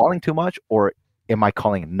 am I calling too much or am I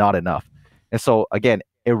calling not enough? And so again,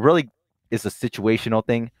 it really is a situational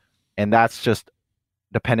thing. And that's just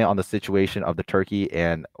dependent on the situation of the turkey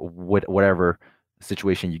and whatever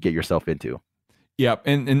situation you get yourself into. Yeah,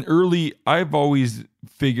 and early, I've always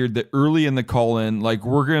figured that early in the call in, like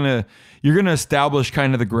you're gonna establish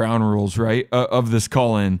kind of the ground rules, right, of this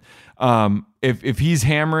call in. If he's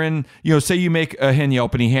hammering, say you make a hen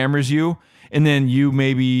yelp and he hammers you, and then you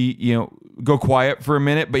maybe go quiet for a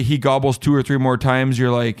minute, but he gobbles 2 or 3 more times,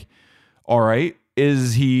 you're like, all right,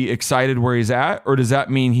 is he excited where he's at, or does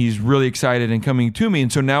that mean he's really excited and coming to me?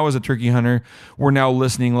 And so now as a turkey hunter, we're now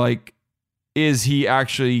listening like, is he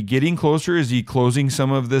actually getting closer? Is he closing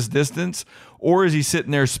some of this distance? Or is he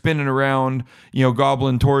sitting there spinning around,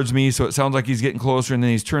 gobbling towards me? So it sounds like he's getting closer and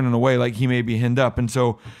then he's turning away like he may be hinned up. And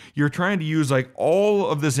so you're trying to use like all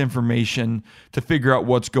of this information to figure out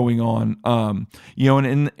what's going on.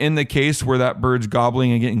 And in the case where that bird's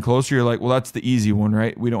gobbling and getting closer, you're like, well, that's the easy one,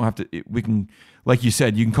 right? We don't have to, we can, like you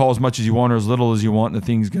said, you can call as much as you want or as little as you want, and the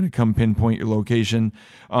thing's going to come pinpoint your location.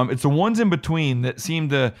 It's the ones in between that seem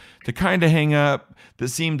to kind of hang up, that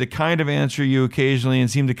seem to kind of answer you occasionally and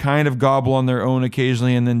seem to kind of gobble on their own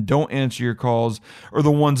occasionally and then don't answer your calls, are the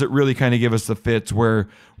ones that really kind of give us the fits where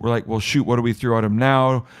we're like, well, shoot, what do we throw at them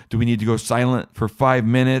now? Do we need to go silent for 5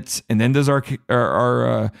 minutes? And then does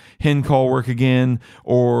our hen call work again?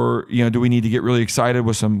 Or, do we need to get really excited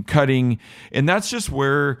with some cutting? And that's just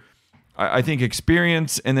where I think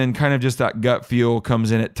experience and then kind of just that gut feel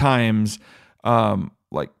comes in at times.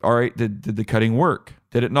 Like, all right, did the cutting work?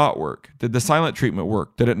 Did it not work? Did the silent treatment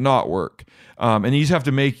work? Did it not work? And you just have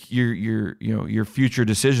to make your future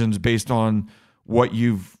decisions based on what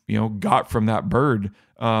you've got from that bird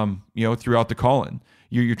throughout the call-in.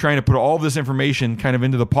 You're trying to put all this information kind of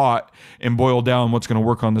into the pot and boil down what's going to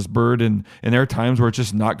work on this bird, and there are times where it's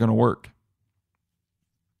just not going to work.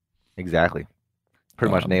 Exactly.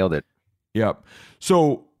 Pretty much nailed it. Yep.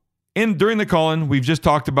 So during the call-in, we've just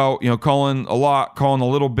talked about, calling a lot, calling a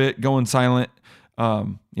little bit, going silent.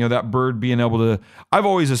 That bird being able to, I've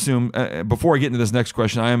always assumed, before I get into this next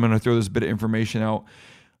question, I am going to throw this bit of information out.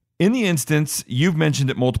 In the instance, you've mentioned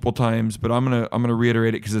it multiple times, but I'm going to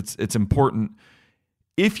reiterate it because it's important.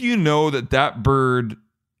 If you know that bird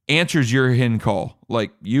answers your hen call,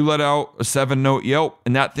 like you let out a 7-note yelp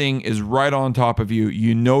and that thing is right on top of you,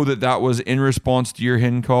 you know that was in response to your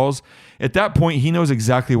hen calls. At that point, he knows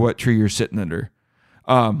exactly what tree you're sitting under.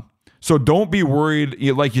 So don't be worried.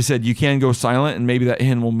 Like you said, you can go silent and maybe that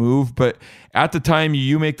hen will move, but at the time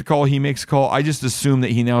you make the call, he makes the call, I just assume that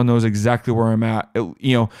he now knows exactly where I'm at.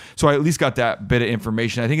 So I at least got that bit of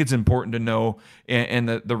information. I think it's important to know, and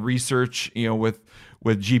the research,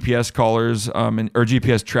 with GPS collars or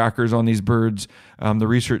GPS trackers on these birds, the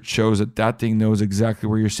research shows that thing knows exactly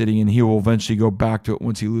where you're sitting, and he will eventually go back to it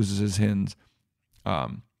once he loses his hens.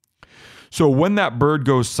 So when that bird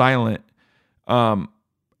goes silent, and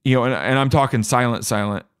I'm talking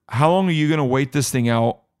silent, how long are you going to wait this thing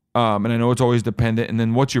out? And I know it's always dependent. And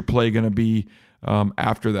then what's your play going to be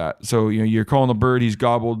after that? So, you're calling the bird, he's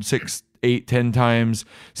gobbled 6, 8, 10 times,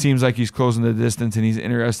 seems like he's closing the distance and he's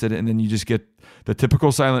interested. And then you just get the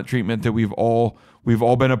typical silent treatment that we've all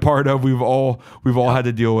been a part of. We've all had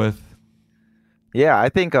to deal with. Yeah, I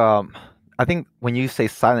think when you say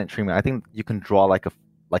silent treatment, I think you can draw like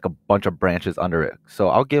a bunch of branches under it. So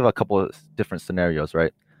I'll give a couple of different scenarios,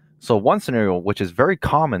 right? So one scenario, which is very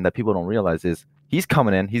common that people don't realize, is he's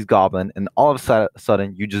coming in, he's gobbling, and all of a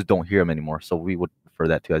sudden you just don't hear him anymore. So we would refer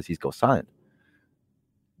that to as he's go silent.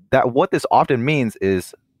 That what this often means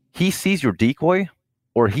is he sees your decoy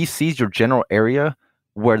or he sees your general area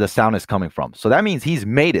where the sound is coming from. So that means he's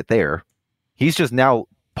made it there. He's just now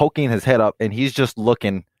poking his head up and he's just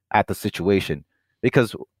looking at the situation.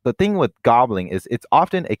 Because the thing with gobbling is it's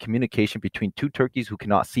often a communication between two turkeys who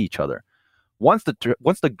cannot see each other. Once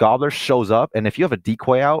the gobbler shows up, and if you have a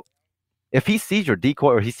decoy out, if he sees your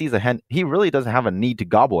decoy or he sees a hen, he really doesn't have a need to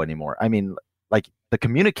gobble anymore. I mean, like the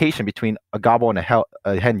communication between a gobble and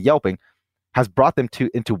a hen yelping has brought them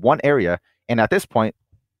into one area. And at this point,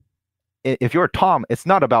 if you're a tom, it's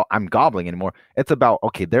not about I'm gobbling anymore. It's about,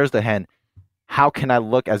 okay, there's the hen. How can I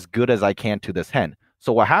look as good as I can to this hen?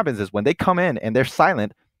 So what happens is when they come in and they're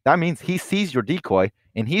silent, that means he sees your decoy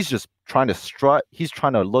and he's just trying to strut. He's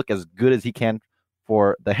trying to look as good as he can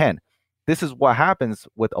for the hen. This is what happens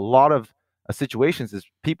with a lot of situations is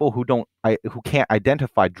people who can't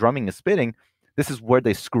identify drumming and spitting. This is where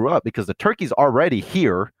they screw up because the turkey's already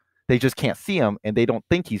here. They just can't see him and they don't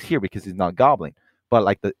think he's here because he's not gobbling. But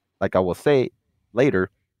like I will say later,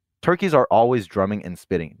 turkeys are always drumming and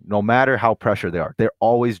spitting, no matter how pressured they are. They're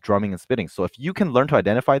always drumming and spitting. So if you can learn to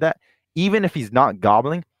identify that, even if he's not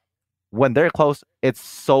gobbling, when they're close, it's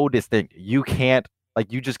so distinct. You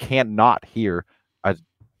just can't not hear a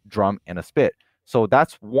drum and a spit. So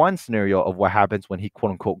that's one scenario of what happens when he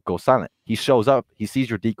quote unquote goes silent. He shows up, he sees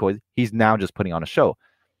your decoys, he's now just putting on a show.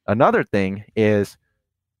 Another thing is,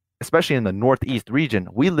 especially in the Northeast region,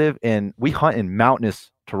 we hunt in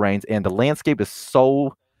mountainous terrains, and the landscape is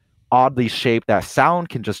so oddly shaped that sound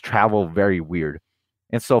can just travel very weird.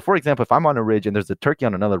 And so, for example, if I'm on a ridge and there's a turkey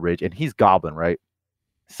on another ridge and he's gobbling, right?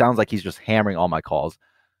 Sounds like he's just hammering all my calls.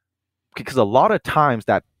 Because a lot of times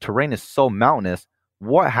that terrain is so mountainous,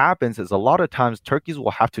 what happens is a lot of times turkeys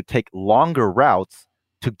will have to take longer routes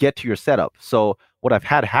to get to your setup. So what I've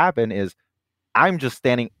had happen is I'm just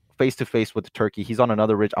standing face to face with the turkey. He's on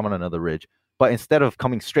another ridge. I'm on another ridge. But instead of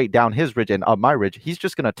coming straight down his ridge and up my ridge, he's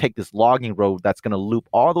just going to take this logging road that's going to loop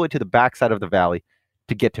all the way to the backside of the valley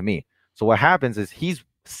to get to me. So what happens is he's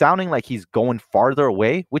sounding like he's going farther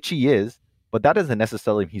away, which he is, but that doesn't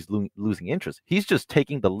necessarily mean he's losing interest. He's just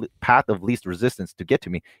taking the path of least resistance to get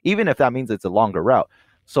to me, even if that means it's a longer route.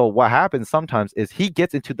 So what happens sometimes is he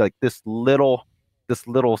gets into like this little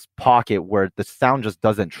pocket where the sound just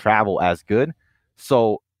doesn't travel as good.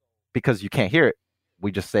 So because you can't hear it,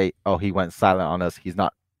 we just say, oh, he went silent on us. He's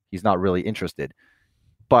not really interested.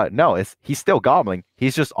 But no, he's still gobbling.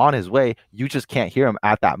 He's just on his way. You just can't hear him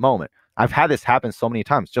at that moment. I've had this happen so many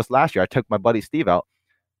times. Just last year, I took my buddy Steve out.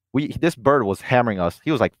 This bird was hammering us.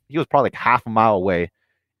 He was probably like half a mile away,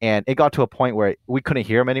 and it got to a point where we couldn't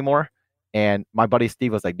hear him anymore. And my buddy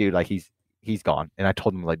Steve was like, dude, like he's gone. And I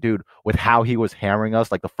told him, like, dude, with how he was hammering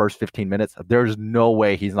us, like the first 15 minutes, there's no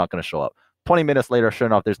way he's not going to show up. 20 minutes later, sure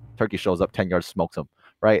enough, this turkey shows up 10 yards, smokes him,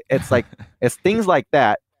 right? It's like, it's things like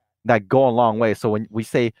that go a long way. So when we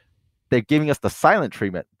say they're giving us the silent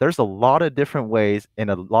treatment, there's a lot of different ways and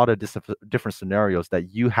a lot of different scenarios that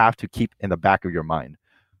you have to keep in the back of your mind.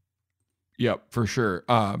 Yep, for sure.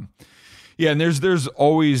 Yeah, and there's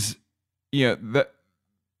always, that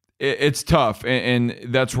it's tough. And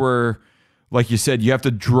that's where, like you said, you have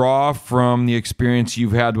to draw from the experience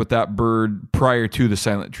you've had with that bird prior to the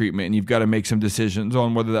silent treatment. And you've got to make some decisions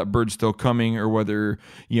on whether that bird's still coming or whether,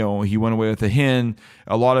 he went away with a hen.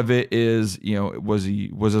 A lot of it is, was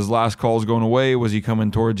his last calls going away? Was he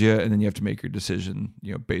coming towards you? And then you have to make your decision,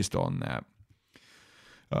 based on that.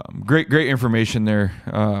 Great information there.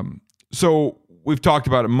 So we've talked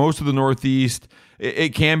about it. Most of the Northeast,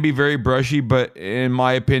 it can be very brushy, but in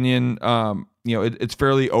my opinion, it's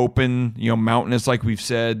fairly open, mountainous, like we've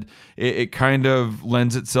said. It kind of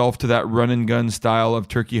lends itself to that run and gun style of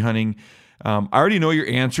turkey hunting. I already know your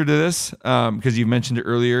answer to this because you mentioned it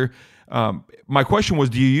earlier. My question was,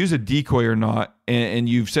 do you use a decoy or not? And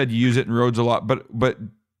you've said you use it in roads a lot, but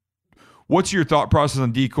what's your thought process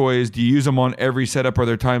on decoys? Do you use them on every setup? Are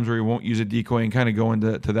there times where you won't use a decoy? And kind of go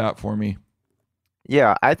into that for me.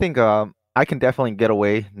 Yeah, I think I can definitely get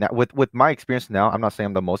away now with my experience now. I'm not saying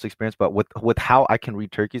I'm the most experienced, but with how I can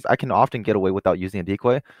read turkeys, I can often get away without using a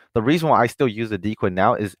decoy. The reason why I still use a decoy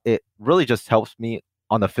now is it really just helps me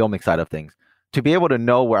on the filming side of things. To be able to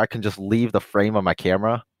know where I can just leave the frame of my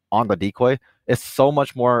camera on the decoy is so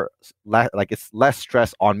much more it's less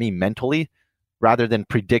stress on me mentally rather than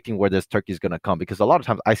predicting where this turkey is going to come, because a lot of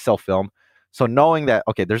times I self-film. So knowing that,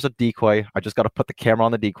 okay, there's a decoy, I just got to put the camera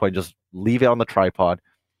on the decoy and just leave it on the tripod.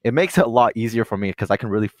 It makes it a lot easier for me because I can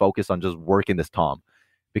really focus on just working this tom,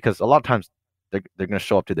 because a lot of times they're going to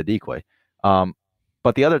show up to the decoy.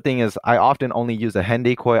 But the other thing is I often only use a hen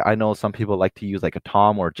decoy. I know some people like to use like a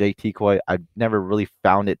tom or a Jake decoy. I've never really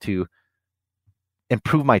found it to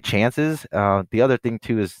improve my chances. The other thing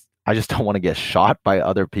too is I just don't want to get shot by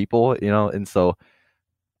other people, and so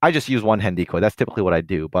I just use one hen decoy. That's typically what I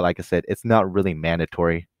do. But like I said, it's not really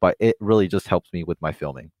mandatory, but it really just helps me with my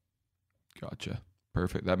filming. Gotcha.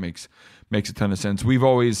 Perfect. That makes a ton of sense. We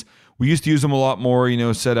used to use them a lot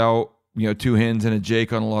more, set out, 2 hens and a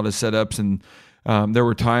Jake on a lot of setups. And there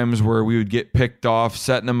were times where we would get picked off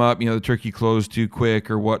setting them up, the turkey closed too quick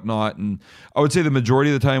or whatnot. And I would say the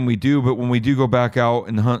majority of the time we do, but when we do go back out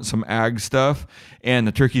and hunt some ag stuff and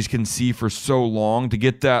the turkeys can see for so long, to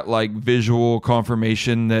get that like visual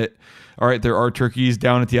confirmation that, all right, there are turkeys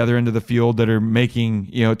down at the other end of the field that are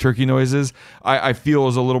making, turkey noises, I feel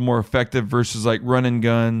is a little more effective versus like run and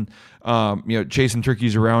gun, chasing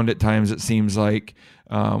turkeys around at times. It seems like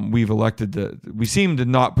we seem to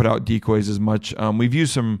not put out decoys as much. We've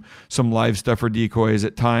used some live stuff for decoys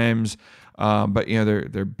at times, but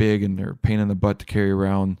they're big and they're a pain in the butt to carry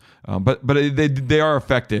around. But they are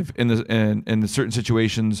effective in the certain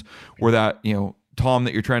situations where that, tom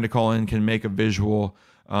that you're trying to call in can make a visual.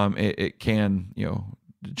 It can,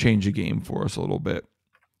 change the game for us a little bit.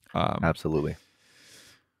 Absolutely.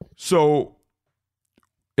 So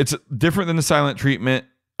it's different than the silent treatment.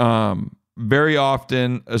 Very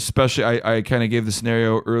often, especially I kind of gave the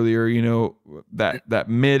scenario earlier, that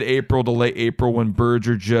mid-April to late April when birds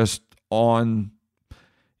are just on,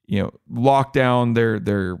 lockdown,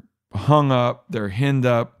 they're hung up, they're henned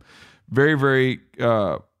up, very, very,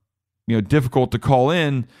 difficult to call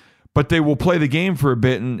in. But they will play the game for a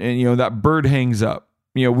bit, and that bird hangs up.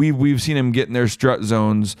 we've seen them get in their strut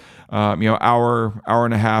zones, hour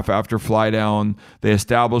and a half after fly down. They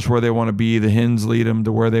establish where they want to be. The hens lead them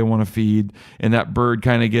to where they want to feed, and that bird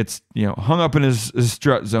kind of gets hung up in his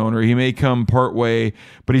strut zone, or he may come part way,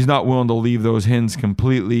 but he's not willing to leave those hens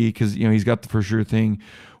completely because he's got the for sure thing.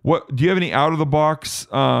 What do you have any out of the box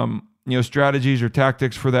strategies or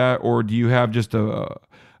tactics for that, or do you have just a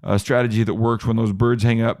strategy that works when those birds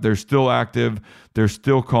hang up? They're still active, they're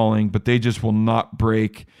still calling, but they just will not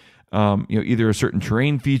break either a certain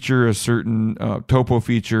terrain feature, a certain topo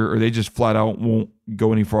feature, or they just flat out won't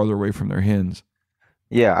go any farther away from their hens.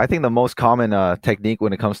 Yeah, I think the most common technique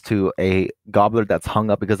when it comes to a gobbler that's hung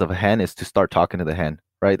up because of a hen is to start talking to the hen,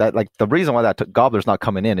 right? That like the reason why that gobbler's not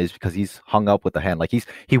coming in is because he's hung up with the hen. Like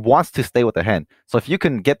he wants to stay with the hen. So if you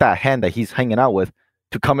can get that hen that he's hanging out with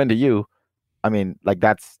to come into you, I mean, like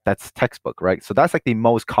that's textbook, right? So that's like the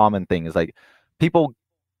most common thing is like people,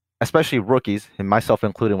 especially rookies, and myself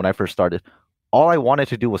included when I first started, all I wanted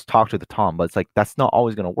to do was talk to the tom, but it's like that's not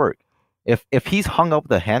always going to work. If he's hung up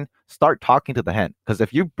with the hen, start talking to the hen, because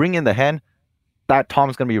if you bring in the hen, that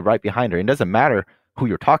tom's going to be right behind her. It doesn't matter who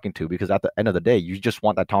you're talking to, because at the end of the day, you just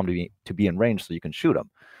want that tom to be in range so you can shoot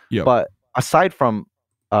him. Yep. But aside from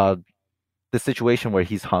the situation where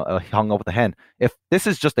he's hung up with the hen, if this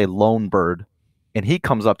is just a lone bird and he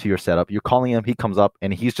comes up to your setup, you're calling him, he comes up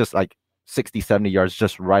and he's just like 60, 70 yards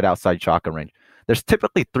just right outside shotgun range. There's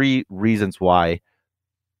typically 3 reasons why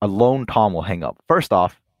a lone tom will hang up. First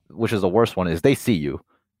off, which is the worst one, is they see you.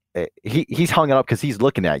 He's hung up because he's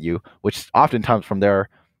looking at you, which oftentimes from there's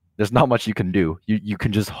not much you can do. You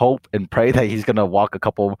can just hope and pray that he's going to walk a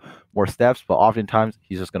couple more steps, but oftentimes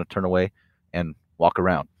he's just going to turn away and walk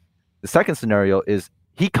around. The second scenario is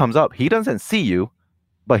he comes up, he doesn't see you,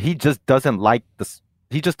 but he just doesn't like this.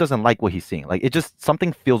 He just doesn't like what he's seeing. Like it just,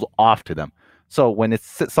 something feels off to them. So when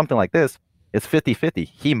it's something like this, it's 50-50.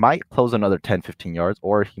 He might close another 10, 15 yards,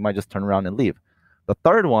 or he might just turn around and leave. The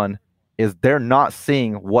third one is they're not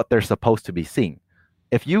seeing what they're supposed to be seeing.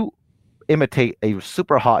 If you imitate a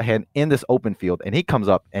super hot hen in this open field and he comes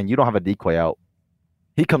up and you don't have a decoy out,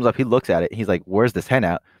 he comes up, he looks at it, he's like, where's this hen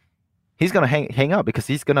at? He's going to hang up because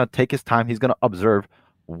he's going to take his time. He's going to observe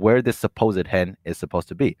where this supposed hen is supposed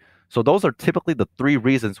to be. So those are typically the 3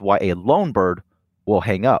 reasons why a lone bird will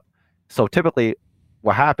hang up. So typically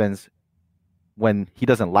what happens when he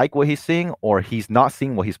doesn't like what he's seeing, or he's not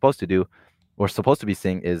seeing what he's supposed to do or supposed to be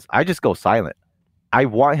seeing, is I just go silent. I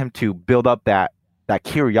want him to build up that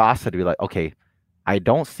curiosity, like, okay, I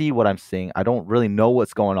don't see what I'm seeing. I don't really know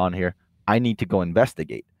what's going on here. I need to go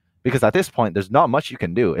investigate. Because at this point, there's not much you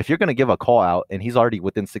can do. If you're going to give a call out and he's already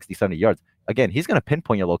within 60, 70 yards, again, he's going to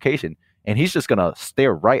pinpoint your location and he's just going to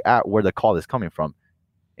stare right at where the call is coming from.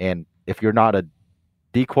 And if you're not a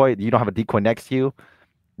decoy, you don't have a decoy next to you,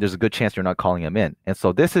 there's a good chance you're not calling him in. And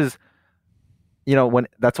so this is,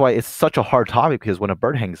 that's why it's such a hard topic, because when a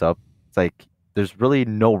bird hangs up, it's like there's really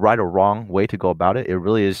no right or wrong way to go about it. It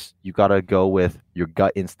really is, you got to go with your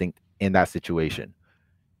gut instinct in that situation.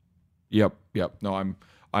 Yep. No,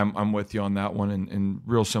 I'm with you on that one, and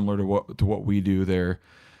real similar to what we do there.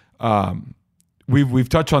 We've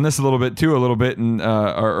touched on this a little bit in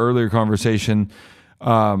our earlier conversation.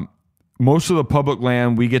 Most of the public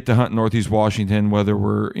land we get to hunt in Northeast Washington, whether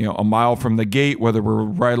we're a mile from the gate, whether we're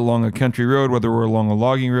right along a country road, whether we're along a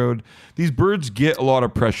logging road, these birds get a lot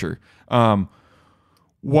of pressure.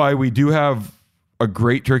 Why we do have a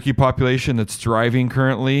great turkey population that's thriving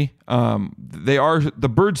currently,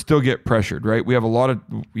 the birds still get pressured, right? We have a lot of,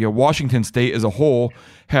 Washington State as a whole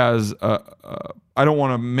has, I don't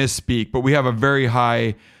want to misspeak, but we have a very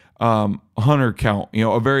high hunter count,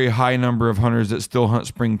 a very high number of hunters that still hunt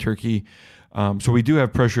spring turkey. So we do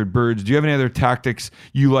have pressured birds. Do you have any other tactics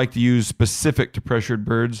you like to use specific to pressured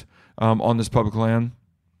birds on this public land?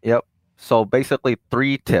 Yep. So basically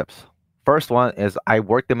 3 tips. First one is I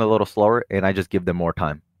work them a little slower and I just give them more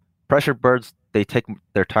time. Pressured birds, they take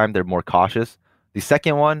their time. They're more cautious. The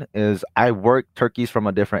second one is I work turkeys from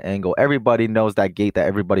a different angle. Everybody knows that gate that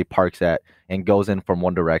everybody parks at and goes in from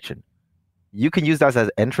one direction. You can use that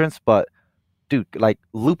as entrance, but dude, like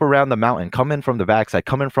loop around the mountain, come in from the backside,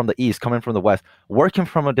 come in from the east, come in from the west, working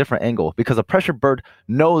from a different angle, because a pressured bird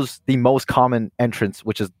knows the most common entrance,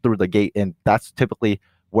 which is through the gate. And that's typically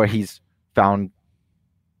where he's found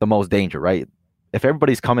the most danger, right? If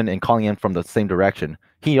everybody's coming and calling in from the same direction,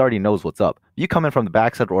 he already knows what's up. You come in from the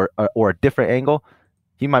backside or a different angle,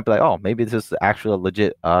 he might be like, oh, maybe this is actually a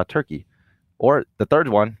legit turkey. Or the third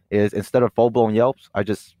one is, instead of full-blown yelps, I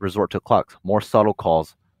just resort to clucks, more subtle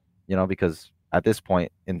calls, because at this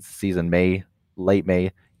point in season, late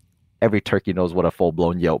May, every turkey knows what a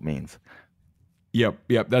full-blown yelp means. Yep.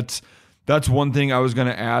 That's one thing I was going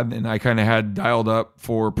to add, and I kind of had dialed up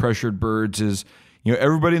for pressured birds is,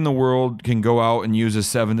 everybody in the world can go out and use a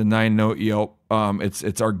 7 to 9 note yelp.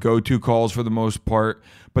 It's our go-to calls for the most part,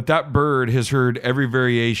 but that bird has heard every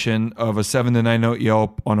variation of a 7 to 9 note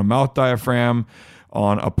yelp on a mouth diaphragm,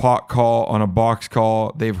 on a pot call, on a box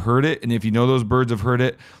call. They've heard it, and if you know those birds have heard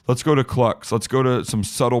it, let's go to clucks. Let's go to some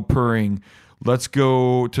subtle purring. Let's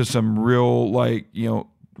go to some real,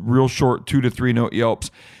 real short 2 to 3 note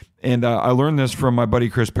yelps. And I learned this from my buddy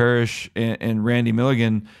Chris Parrish and Randy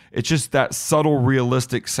Milligan. It's just that subtle,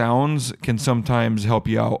 realistic sounds can sometimes help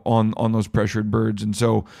you out on those pressured birds. And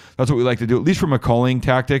so that's what we like to do, at least from a calling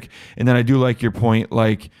tactic. And then I do like your point,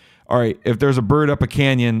 all right, if there's a bird up a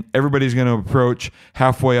canyon, everybody's going to approach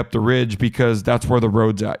halfway up the ridge because that's where the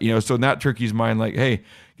road's at. So in that turkey's mind, hey,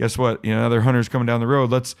 guess what? Another hunter's coming down the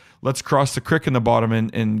road. Let's cross the creek in the bottom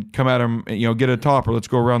and come at him, get a top, or let's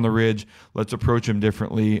go around the ridge. Let's approach him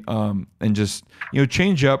differently, and just,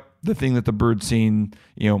 change up the thing that the bird's seen,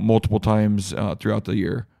 multiple times throughout the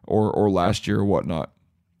year or last year or whatnot.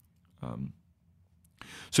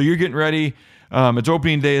 So you're getting ready. It's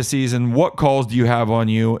opening day of season. What calls do you have on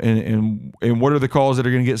you, and what are the calls that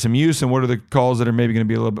are going to get some use, and what are the calls that are maybe going to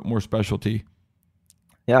be a little bit more specialty?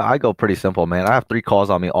 Yeah, I go pretty simple, man. I have 3 calls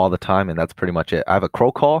on me all the time, and that's pretty much it. I have a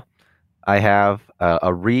crow call, I have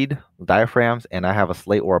a reed, diaphragms, and I have a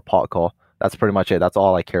slate or a pot call. That's pretty much it. That's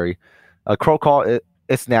all I carry. A crow call,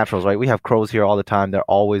 it's naturals, right? We have crows here all the time.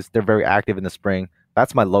 They're very active in the spring.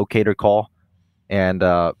 That's my locator call, and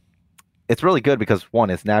it's really good because, one,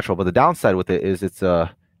 it's natural, but the downside with it is it's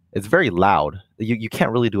very loud. You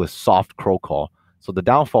can't really do a soft crow call. So the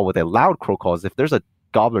downfall with a loud crow call is if there's a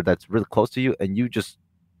gobbler that's really close to you and you just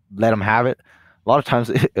let them have it, a lot of times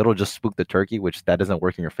it'll just spook the turkey, which that doesn't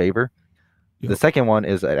work in your favor. Yep. The second one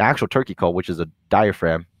is an actual turkey call, which is a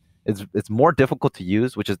diaphragm. It's more difficult to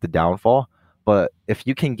use, which is the downfall. But if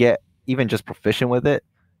you can get even just proficient with it,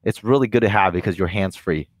 it's really good to have because you're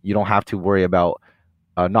hands-free. You don't have to worry about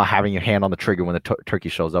not having your hand on the trigger when the turkey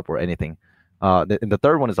shows up or anything. And the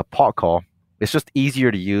third one is a pot call. It's just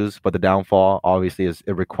easier to use, but the downfall obviously is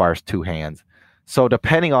it requires 2 hands. So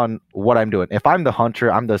depending on what I'm doing, if I'm the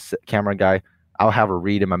hunter, I'm the camera guy, I'll have a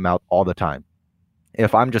reed in my mouth all the time.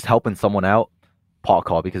 If I'm just helping someone out, pot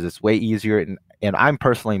call, because it's way easier, and I'm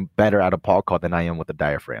personally better at a pot call than I am with a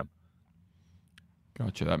diaphragm.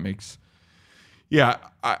 Gotcha. That makes... Yeah,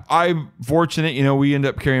 I'm fortunate. We end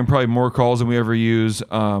up carrying probably more calls than we ever use.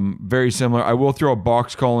 Very similar. I will throw a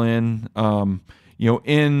box call in.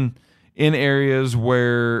 In areas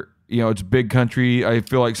where it's big country, I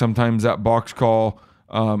feel like sometimes that box call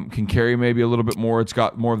can carry maybe a little bit more. It's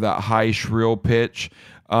got more of that high shrill pitch.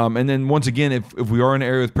 And then once again, if we are in an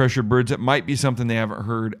area with pressured birds, it might be something they haven't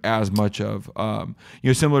heard as much of.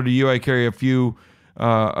 Similar to you, I carry a few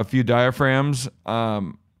diaphragms.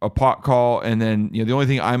 A pot call, and then the only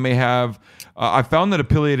thing I may have, I found that a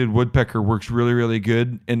pileated woodpecker works really, really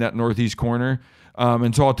good in that northeast corner,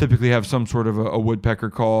 and so I'll typically have some sort of a woodpecker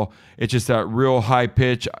call. It's just that real high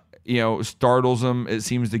pitch, startles them. It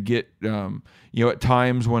seems to get, at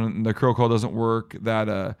times when the crow call doesn't work,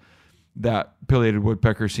 that pileated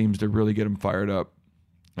woodpecker seems to really get them fired up.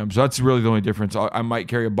 So that's really the only difference. I might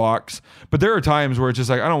carry a box, but there are times where it's just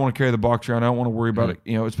I don't want to carry the box around. I don't want to worry about it,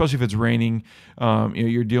 especially if it's raining.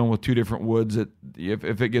 You're dealing with 2 different woods.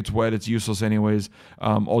 If it gets wet, it's useless anyways.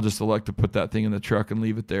 I'll just elect to put that thing in the truck and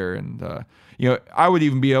leave it there. And, I would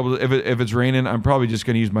even be able to, if it's raining, I'm probably just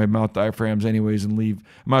going to use my mouth diaphragms anyways and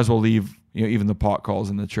might as well leave, even the pot calls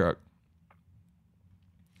in the truck.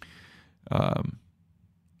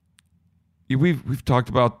 We've talked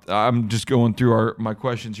about. I'm just going through my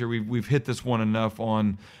questions here. We've hit this one enough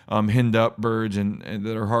on hind up birds and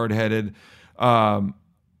that are hard headed, long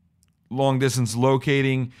distance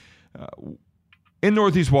locating. In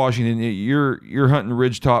Northeast Washington, you're hunting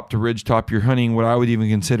ridgetop to ridgetop. You're hunting what I would even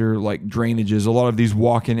consider like drainages. A lot of these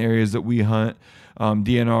walk-in areas that we hunt,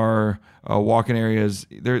 DNR walk-in areas.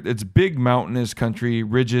 It's big mountainous country,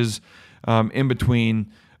 ridges in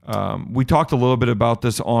between. We talked a little bit about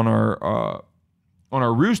this on our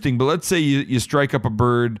roosting, but let's say you strike up a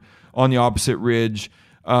bird on the opposite ridge.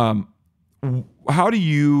 How do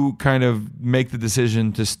you kind of make the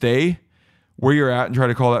decision to stay where you're at and try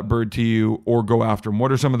to call that bird to you or go after them?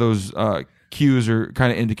 What are some of those cues or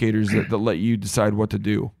kind of indicators that let you decide what to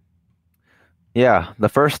do? Yeah, the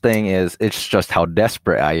first thing is it's just how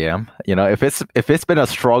desperate I am. If it's been a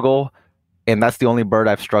struggle and that's the only bird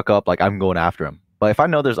I've struck up, I'm going after him. But if I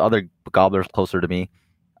know there's other gobblers closer to me,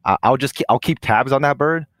 I'll keep tabs on that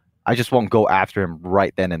bird. I just won't go after him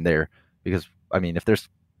right then and there because if there's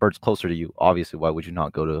birds closer to you, obviously why would you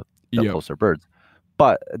not go to the closer birds?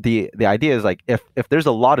 But the idea is like if there's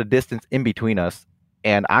a lot of distance in between us,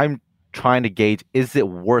 and I'm trying to gauge, is it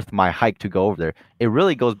worth my hike to go over there? It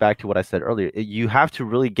really goes back to what I said earlier. You have to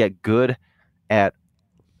really get good at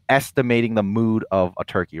estimating the mood of a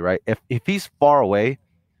turkey, right? If he's far away,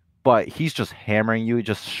 but he's just hammering you,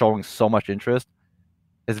 just showing so much interest,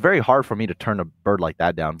 it's very hard for me to turn a bird like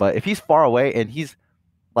that down. But if he's far away and he's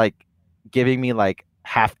like giving me like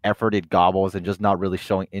half-efforted gobbles and just not really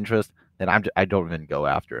showing interest, then I don't even go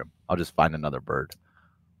after him. I'll just find another bird.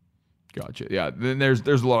 Gotcha. Yeah. Then there's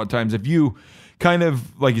a lot of times if you kind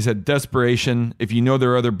of, like you said, desperation, if you know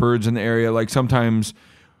there are other birds in the area, like sometimes,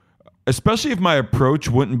 especially if my approach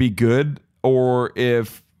wouldn't be good, or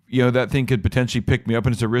if, you know, that thing could potentially pick me up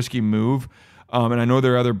and it's a risky move, and I know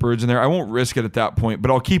there are other birds in there, I won't risk it at that point,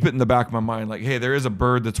 but I'll keep it in the back of my mind. Like, hey, there is a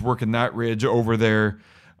bird that's working that ridge over there.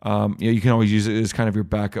 You can always use it as kind of your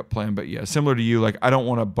backup plan. But yeah, similar to you, like I don't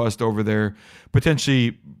want to bust over there,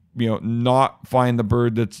 potentially, not find the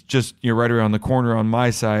bird that's just right around the corner on my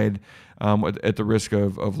side, at the risk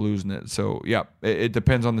of losing it. So yeah, it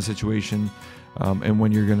depends on the situation, and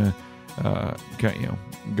when you're gonna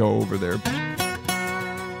go over there.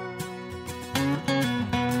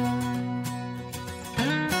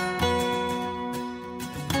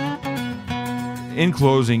 In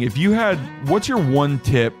closing, what's your one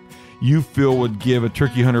tip you feel would give a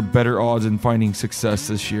turkey hunter better odds in finding success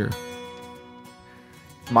this year?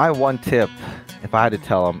 My one tip, if I had to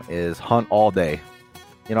tell them, is hunt all day.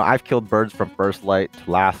 I've killed birds from first light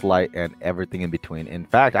to last light and everything in between. In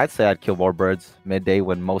fact, I'd say I'd kill more birds midday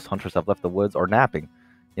when most hunters have left the woods or napping.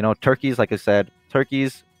 Turkeys, like I said,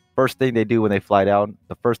 first thing they do when they fly down,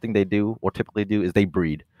 the first thing they do or typically do is they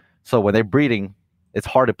breed. So when they're breeding, it's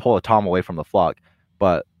hard to pull a tom away from the flock.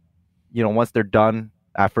 But, once they're done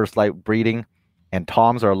at first light breeding and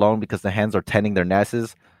toms are alone because the hens are tending their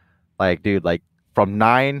nests, from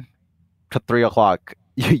 9 to 3 o'clock,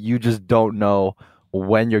 you just don't know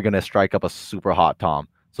when you're going to strike up a super hot tom.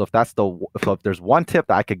 So if there's one tip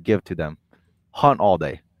that I could give to them, hunt all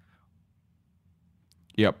day.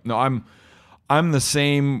 Yep. No, I'm the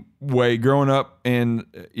same way. Growing up and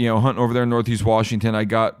hunting over there in Northeast Washington, I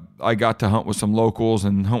got to hunt with some locals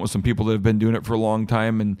and hunt with some people that have been doing it for a long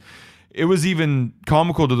time, and it was even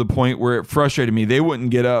comical to the point where it frustrated me. They wouldn't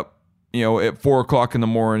get up at 4 o'clock in the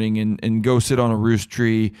morning and go sit on a roost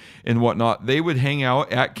tree and whatnot. They would hang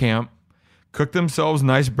out at camp, cook themselves a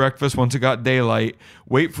nice breakfast once it got daylight,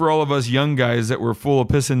 wait for all of us young guys that were full of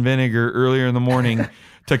piss and vinegar earlier in the morning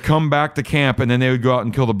to come back to camp, and then they would go out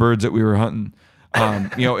and kill the birds that we were hunting.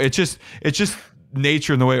 It's just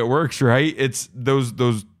nature and the way it works, right? It's those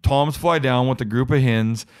toms fly down with a group of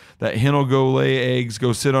hens. That hen will go lay eggs,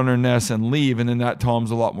 go sit on her nest and leave, and then that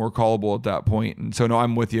tom's a lot more callable at that point. And so, no,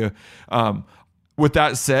 I'm with you. With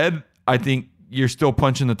that said, I think you're still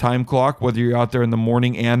punching the time clock, whether you're out there in the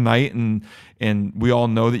morning and night, and we all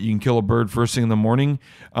know that you can kill a bird first thing in the morning,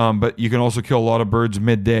 but you can also kill a lot of birds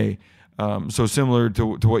midday. So similar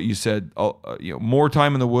to what you said, more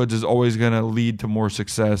time in the woods is always going to lead to more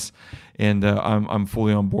success, and I'm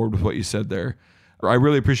fully on board with what you said there. I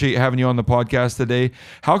really appreciate having you on the podcast today.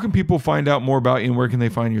 How can people find out more about you, and where can they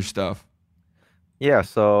find your stuff? Yeah,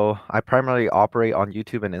 so I primarily operate on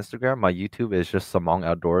YouTube and Instagram. My YouTube is just Samong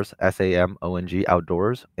Outdoors, SAMONG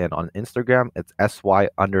Outdoors, and on Instagram it's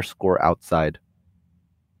SY_outside.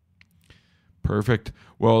 Perfect.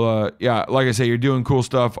 Well, like I say, you're doing cool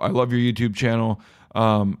stuff. I love your YouTube channel.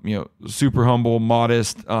 Super humble,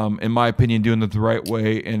 modest, in my opinion, doing it the right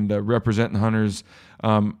way, and representing hunters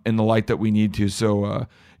in the light that we need to. So,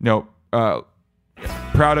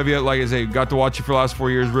 proud of you. Like I say, got to watch you for the last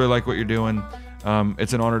 4 years. Really like what you're doing.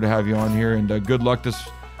 It's an honor to have you on here, and good luck this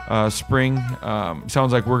spring.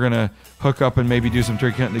 Sounds like we're going to hook up and maybe do some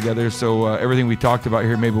turkey hunting together. So everything we talked about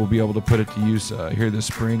here, maybe we'll be able to put it to use here this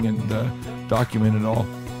spring and document it all.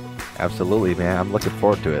 Absolutely, man. I'm looking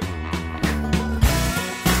forward to it.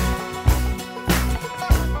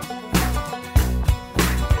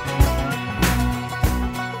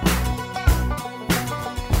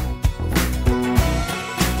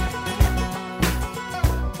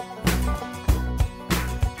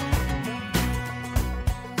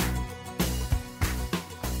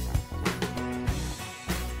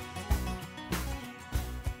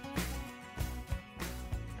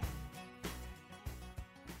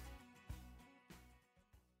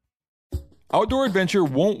 Outdoor adventure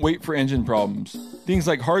won't wait for engine problems. Things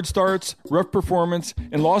like hard starts, rough performance,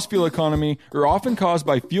 and lost fuel economy are often caused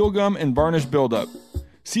by fuel gum and varnish buildup.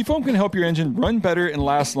 Seafoam can help your engine run better and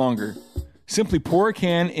last longer. Simply pour a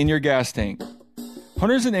can in your gas tank.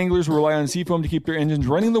 Hunters and anglers rely on Seafoam to keep their engines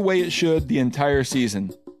running the way it should the entire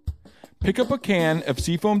season. Pick up a can of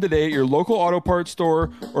Seafoam today at your local auto parts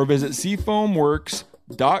store or visit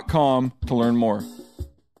seafoamworks.com to learn more.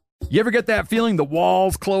 You ever get that feeling the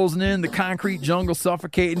walls closing in, the concrete jungle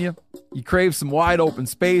suffocating you? You crave some wide open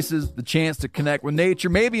spaces, the chance to connect with nature,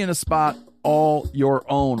 maybe in a spot all your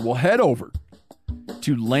own. Well, head over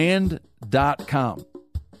to land.com.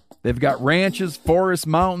 They've got ranches, forests,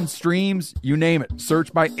 mountains, streams, you name it.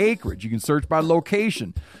 Search by acreage. You can search by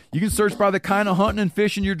location. You can search by the kind of hunting and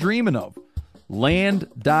fishing you're dreaming of.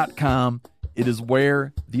 Land.com. It is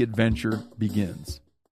where the adventure begins.